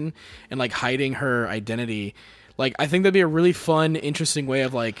assassin and like hiding her identity. Like, I think that'd be a really fun, interesting way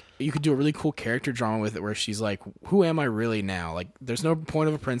of like, you could do a really cool character drama with it where she's like, who am I really now? Like, there's no point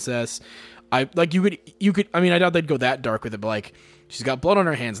of a princess. I mean, I doubt they'd go that dark with it, but like, she's got blood on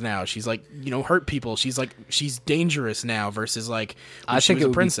her hands now. She's like, hurt people. She's dangerous now versus like, when she was a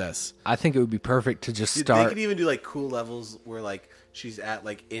princess. I think it would be perfect to just They start. could even do like cool levels where like she's at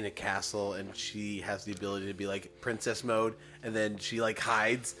like in a castle and she has the ability to be like princess mode, and then she like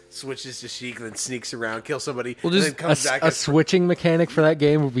hides, switches to Sheik, and then sneaks around, kills somebody, and then comes back. A switching mechanic for that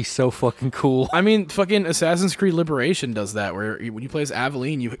game would be so fucking cool. I mean, fucking Assassin's Creed Liberation does that, where when you play as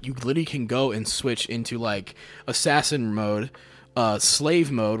Aveline, you literally can go and switch into like assassin mode,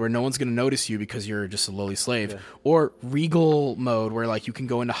 slave mode, where no one's gonna notice you because you're just a lowly slave, or regal mode, where like you can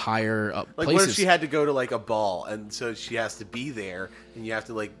go into higher Like, places. what if she had to go to like a ball, and so she has to be there, and you have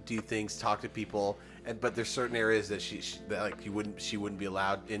to like do things, talk to people, but there's certain areas that that like she wouldn't be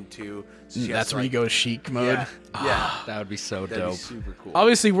allowed into. So she has That's to, where you like, go Sheik mode. Yeah, That would be so that'd be dope. super cool.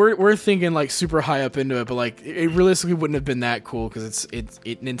 Obviously, we're thinking like super high up into it, but like it realistically wouldn't have been that cool because it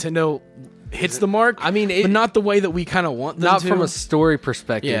Nintendo hits the mark. I mean, but not the way that we kind of want them Not to. from a story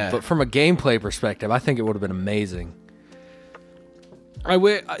perspective, Yeah. but from a gameplay perspective, I think it would have been amazing. I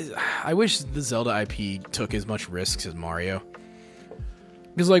wish the Zelda IP took as much risks as Mario.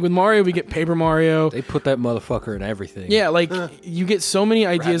 Because like with Mario, we get Paper Mario. They put that motherfucker in everything. Yeah, like you get so many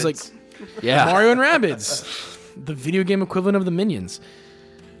ideas, Rabbids. like Yeah. Mario and Rabbids, the video game equivalent of the Minions.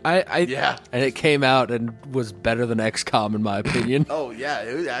 Yeah. And it came out and was better than XCOM in my opinion. Oh yeah,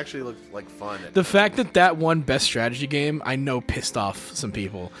 it actually looked like fun. The fact that won best strategy game, I know pissed off some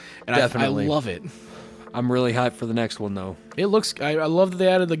people, and Definitely. I love it. I'm really hyped for the next one though. It looks. I love that they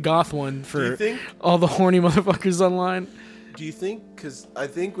added the goth one for you think- all the horny motherfuckers online. Do you think? Because I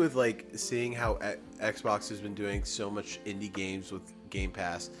think with like seeing how Xbox has been doing so much indie games with Game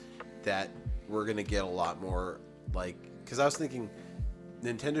Pass, that we're gonna get a lot more like. Because I was thinking,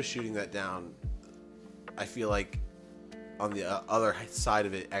 Nintendo shooting that down. I feel like on the other side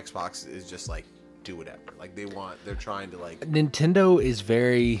of it, Xbox is just like do whatever. Like they're trying to like. Nintendo is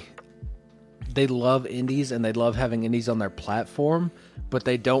very. They love indies and they love having indies on their platform, but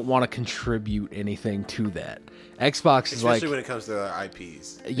they don't want to contribute anything to that. Xbox is like, Especially when it comes to their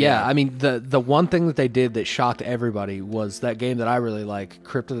IPs. yeah. I mean, the one thing that they did that shocked everybody was that game that I really like,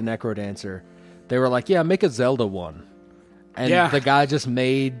 Crypt of the Necrodancer. They were like, yeah, make a Zelda one, and Yeah. the guy just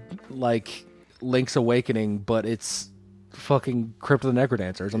made like Link's Awakening, but it's fucking Crypt of the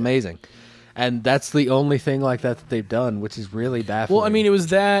Necrodancer. It's amazing, and that's the only thing like that they've done, which is really baffling. Well, I mean, it was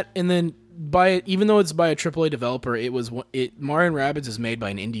that, and then even though it's by a AAA developer, Mario and Rabbids is made by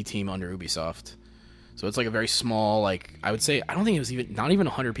an indie team under Ubisoft. So it's like a very small, like I would say, I don't think it was not even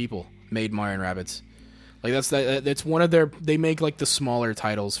 100 people made Mario and Rabbids. Like that's one of they make like the smaller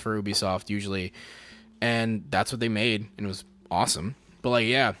titles for Ubisoft usually, and that's what they made, and it was awesome. But like,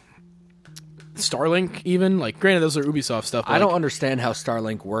 yeah, Starlink even, like, granted those are Ubisoft stuff. But I don't like, understand how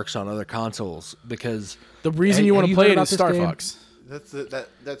Starlink works on other consoles because the reason Have- you want have to you play heard it about is this Star game? Fox. That's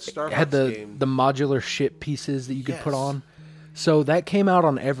that Star it Fox had the game. the modular ship pieces that you could put Yes. on. So that came out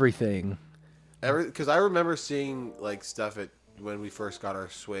on everything. Because I remember seeing like stuff when we first got our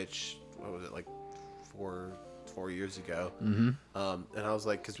Switch. What was it, like 4 years ago? Mm-hmm. And I was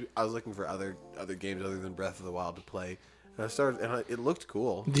like, because I was looking for other games other than Breath of the Wild to play. And I started, and it looked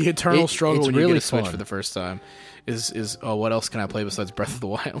cool. The eternal struggle it's when you really get a Switch fun. for the first time is oh, what else can I play besides Breath of the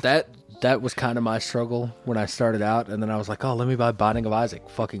Wild? That was kind of my struggle when I started out, and then I was like, oh, let me buy Binding of Isaac.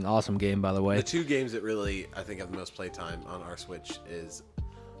 Fucking awesome game, by the way. The two games that really I think have the most playtime on our Switch is,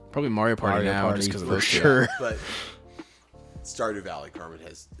 Probably Mario Party Mario now, Party, just because of for those two. sure. but Stardew Valley. Carmen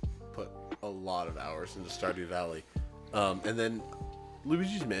has put a lot of hours into Stardew Valley, and then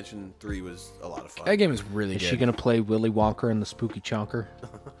Luigi's Mansion 3 was a lot of fun. That game is really Is good. she gonna play Willy Wonka and the Spooky Chonker?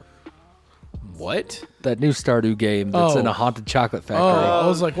 What? That new Stardew game that's Oh. in a haunted chocolate factory. Oh, I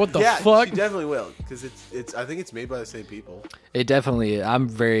was like, what the yeah, fuck? she definitely will because it's. I think it's made by the same people. It definitely. I'm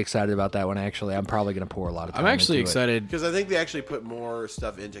very excited about that one. Actually, I'm probably gonna pour a lot of time. I'm actually into it. excited. Because I think they actually put more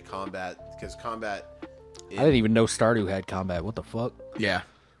stuff into combat. Because combat, I didn't even know Stardew had combat. What the fuck? Yeah.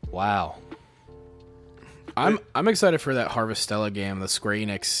 Wow. I'm excited for that Harvestella game, the Square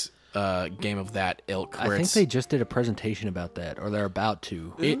Enix game of that ilk. I Where think it's, they just did a presentation about that, or they're about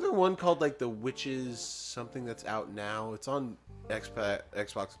to. Isn't there one called like the Witches something that's out now? It's on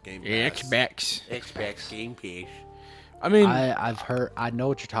Xbox Game Pass. Xbox Game Pass. I mean, I've heard. I know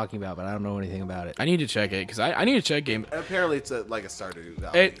what you're talking about, but I don't know anything about it. I need to check it because I need to check game. Apparently, it's like a Stardew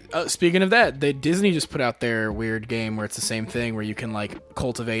Valley. Speaking of that, Disney just put out their weird game where it's the same thing where you can like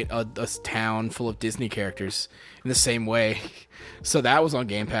cultivate a town full of Disney characters in the same way. So that was on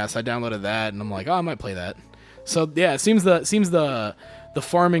Game Pass. I downloaded that and I'm like, oh, I might play that. So yeah, it seems the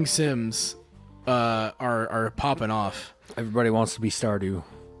farming sims are popping off. Everybody wants to be Stardew,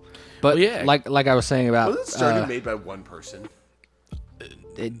 but Well, yeah. like I was saying about Wasn't Stardew made by one person?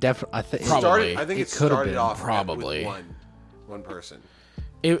 it definitely. I think Probably. I think It it could've started been, off probably. with one person.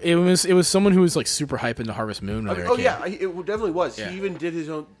 It was someone who was like super hype into Harvest Moon. When they were a Oh kid. yeah, it definitely was. Yeah. He even did his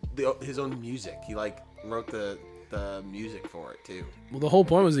own music. He like wrote the music for it too. Well, the whole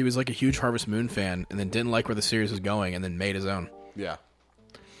point was he was like a huge Harvest Moon fan, and then didn't like where the series was going, and then made his own. Yeah.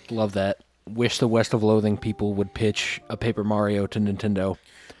 love that. Wish the West of Loathing people would pitch a Paper Mario to Nintendo.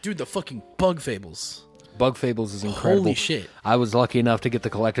 Dude, the fucking Bug Fables. Bug Fables is incredible. Holy shit. I was lucky enough to get the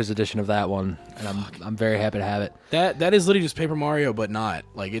collector's edition of that one, and I'm very happy to have it. That is literally just Paper Mario, but not.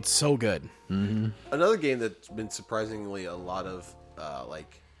 Like, it's so good. Another game that's been surprisingly a lot of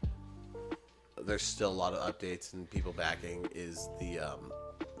like, there's still a lot of updates and people backing is the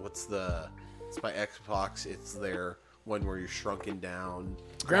it's by Xbox. It's their one where you're shrunken down.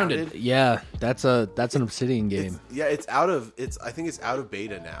 Grounded. Yeah, that's an Obsidian game. It's I think it's out of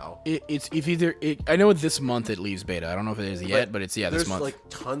beta now. I know this month it leaves beta. I don't know if it is yet, but it's this there's month. like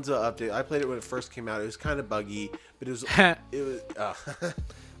tons of updates. I played it when it first came out. It was kind of buggy, but it was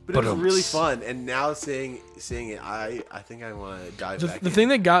but But it was really fun, and now seeing it, I think I want to dive back. The in. thing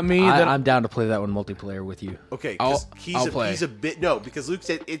that got me, I'm down to play that one multiplayer with you. Okay, I'll play. He's a bit because Luke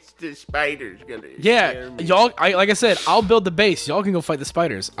said it's the spiders gonna. Yeah, scare me. y'all. Like I said, I'll build the base. Y'all can go fight the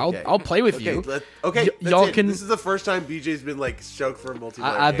spiders. I'll play with you. Y'all can. This is the first time BJ's been like stoked for a multiplayer.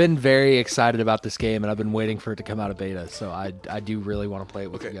 I've been very excited about this game, and I've been waiting for it to come out of beta. So I do really want to play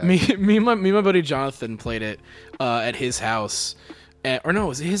it with you guys. Me and my buddy Jonathan played it at his house. Or no, it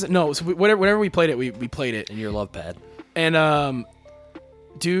was his. No, so whenever we played it, we played it in your love pad. And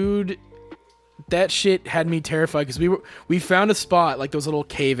dude, that shit had me terrified because we found a spot like those little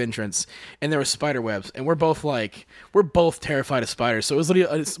cave entrance, and there were spider webs, and we're both terrified of spiders. So it was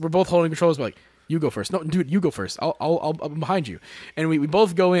literally we're both holding controls. We're like, you go first. No, dude, you go first. I'm behind you. And we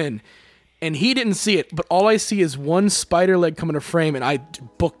both go in, and he didn't see it, but all I see is one spider leg come into frame, and I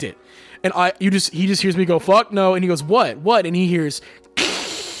booked it. And he just hears me go, fuck no, and he goes, what? And he hears,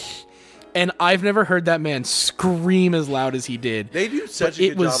 and I've never heard that man scream as loud as he did. They do such a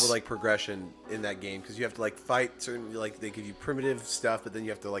good job with like progression in that game because you have to like fight certain they give you primitive stuff, but then you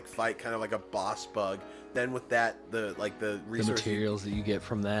have to like fight kind of like a boss bug. Then with that, the materials that you get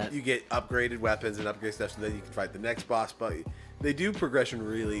from that, you get upgraded weapons and upgrade stuff, so then you can fight the next boss bug. They do progression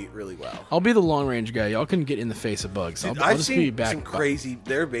really, really well. I'll be the long range guy. Y'all can get in the face of bugs. Dude, I'll just be back. Some crazy.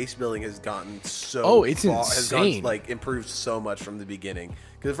 Their base building has gotten so. It's insane. Has improved so much from the beginning.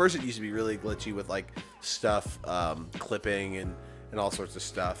 Because at first it used to be really glitchy with like stuff clipping and all sorts of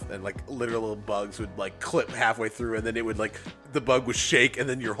stuff, and like literal bugs would like clip halfway through, and then it would like the bug would shake, and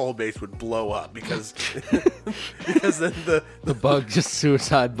then your whole base would blow up because then the bug just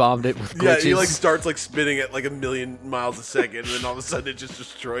suicide bombed it with glitches. Yeah, he like starts like spinning at like 1,000,000 miles a second, and then all of a sudden it just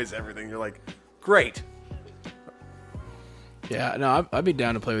destroys everything. You're like, great. Yeah, no, I'd be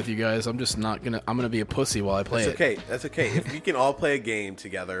down to play with you guys. I'm just not gonna. I'm gonna be a pussy while I play it. That's okay. If we can all play a game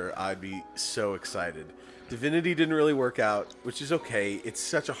together, I'd be so excited. Divinity didn't really work out, which is okay. It's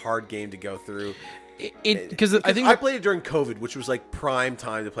such a hard game to go through. Because I think I played it during COVID, which was like prime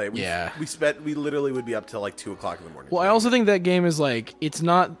time to play it. We literally would be up till like 2:00 in the morning. Well, I also think that game is like it's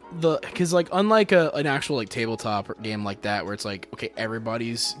not because like unlike an actual like tabletop game like that where it's like okay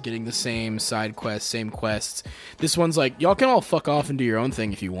everybody's getting the same side quests, same quests. This one's like y'all can all fuck off and do your own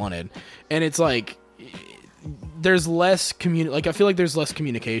thing if you wanted, and it's like. There's less I feel like there's less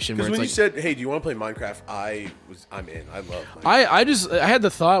communication. Because when you said, "Hey, do you want to play Minecraft?" I'm in. I love Minecraft. I had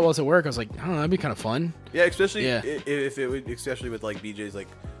the thought while I was at work. I was like, I don't know, that'd be kind of fun. Yeah, especially if it would, especially with like BJ's like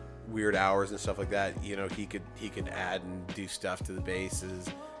weird hours and stuff like that. You know, he could add and do stuff to the bases,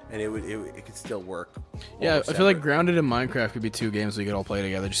 and it could still work. Yeah, I feel like Grounded and Minecraft could be two games we could all play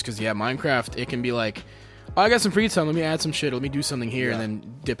together. Just because Minecraft it can be like, oh, I got some free time. Let me add some shit. Let me do something here, and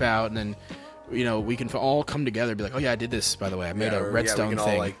then dip out, and then. You know, we can all come together and be like, oh, yeah, I did this, by the way. I made a redstone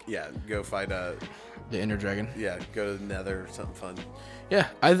thing. All, go fight the Ender Dragon. Yeah, go to the Nether or something fun. Yeah,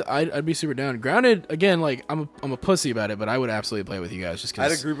 I'd be super down. Grounded, again, like, I'm a pussy about it, but I would absolutely play with you guys just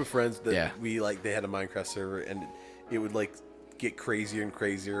because... I had a group of friends that they had a Minecraft server, and it would, like, get crazier and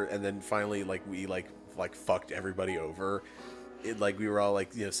crazier, and then finally, like, we, like fucked everybody over. We were all,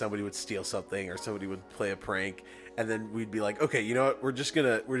 like, you know, somebody would steal something, or somebody would play a prank, and then we'd be like, okay, you know what? We're just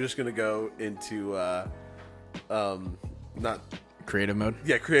gonna go into not creative mode.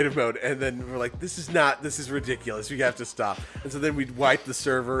 Yeah, creative mode. And then we're like, this is ridiculous. We have to stop. And so then we'd wipe the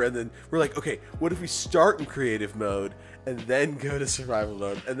server, and then we're like, okay, what if we start in creative mode and then go to survival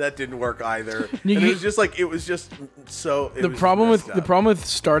mode? And that didn't work either. And it was just so. The problem with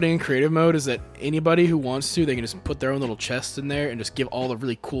starting in creative mode is that anybody who wants to, they can just put their own little chest in there and just give all the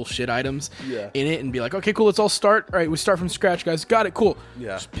really cool shit items in it and be like, okay, cool, let's all start. All right, we start from scratch, guys. Got it, cool.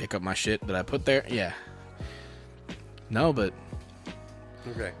 Yeah. Just pick up my shit that I put there. Yeah. No, but.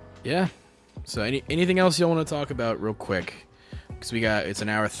 Okay. Yeah. So anything else y'all want to talk about real quick? Because it's an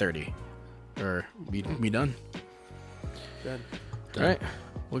hour 30. Or we done? Done. All right.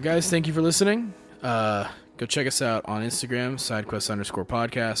 Well, guys, thank you for listening. Go check us out on Instagram,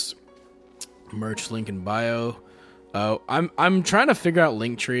 sidequest_podcast. Merch link in bio. I'm trying to figure out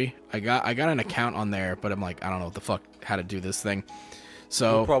Linktree. I got an account on there, but I'm like, I don't know what the fuck how to do this thing.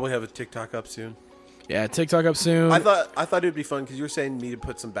 So we'll probably have a TikTok up soon. Yeah, TikTok up soon. I thought it'd be fun because you were saying me to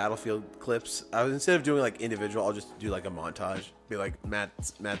put some Battlefield clips. Instead of doing like individual, I'll just do like a montage. Be like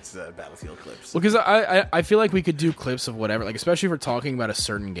Matt's Battlefield clips. Well, because I feel like we could do clips of whatever, like especially if we're talking about a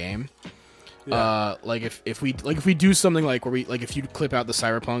certain game. Yeah. Like if we do something like where if you clip out the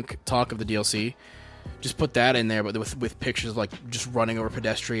Cyberpunk talk of the DLC, just put that in there, but with pictures of like just running over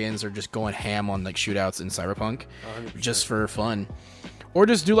pedestrians or just going ham on like shootouts in Cyberpunk, 100%. Just for fun. Or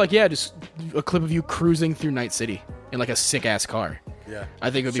just do just a clip of you cruising through Night City in like a sick ass car. Yeah.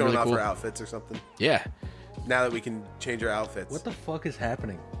 I think it would be Showing really off cool. our outfits or something. Yeah. Now that we can change our outfits. What the fuck is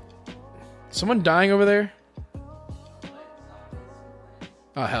happening? Someone dying over there?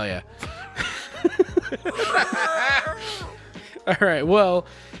 Oh, hell yeah. All right, well,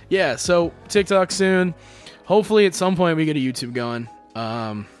 yeah, so TikTok soon. Hopefully at some point we get a YouTube going.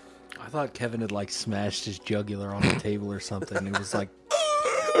 I thought Kevin had like smashed his jugular on the table or something. It was like,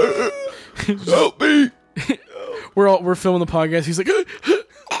 help me! We're filming the podcast. He's like,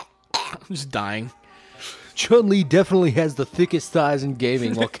 just dying. Chun-Li definitely has the thickest thighs in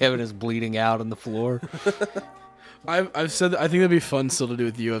gaming while Kevin is bleeding out on the floor. I've said that I think that'd be fun still to do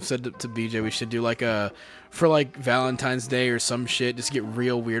with you. I've said to BJ we should do like for like Valentine's Day or some shit. Just get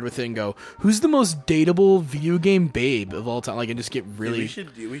real weird with it and go, who's the most dateable video game babe of all time? Like, and just get really.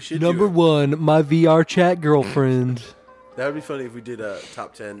 We should Number do it. one, my VR chat girlfriend. That would be funny if we did a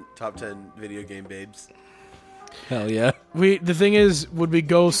top 10 video game babes. Hell yeah. The thing is, would we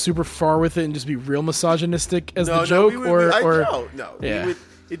go super far with it and just be real misogynistic as the joke, no. Yeah.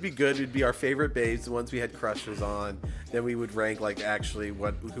 It'd be good. It'd be our favorite babes, the ones we had crushes on. Then we would rank like actually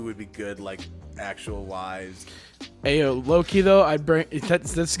who would be good, like actual wives. Ayo, low key though, I'd bring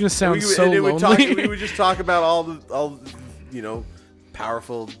that's gonna sound so and lonely. we would just talk about all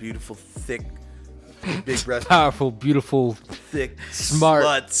powerful, beautiful, thick, big breasted, Powerful, beautiful, thick, smart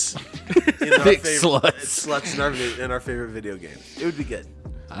sluts. In our thick favorite, sluts. sluts in our favorite video games. It would be good.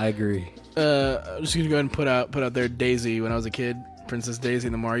 I agree. I'm just gonna go ahead and put out there Daisy. When I was a kid, Princess Daisy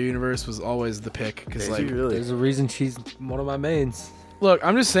in the Mario universe was always the pick because like really? There's a reason she's one of my mains. look,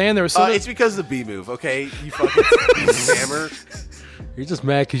 I'm just saying there was so It's because of the B move, okay? You fucking hammer. You're just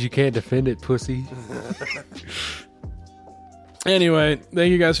mad because you can't defend it, pussy. Anyway,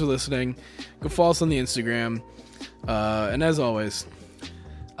 thank you guys for listening. Go follow us on the Instagram, and as always,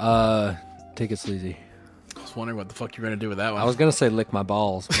 Take it sleazy. I was wondering what the fuck you're gonna do with that one. I was gonna say lick my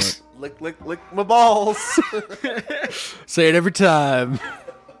balls, but Lick my balls. say it every time.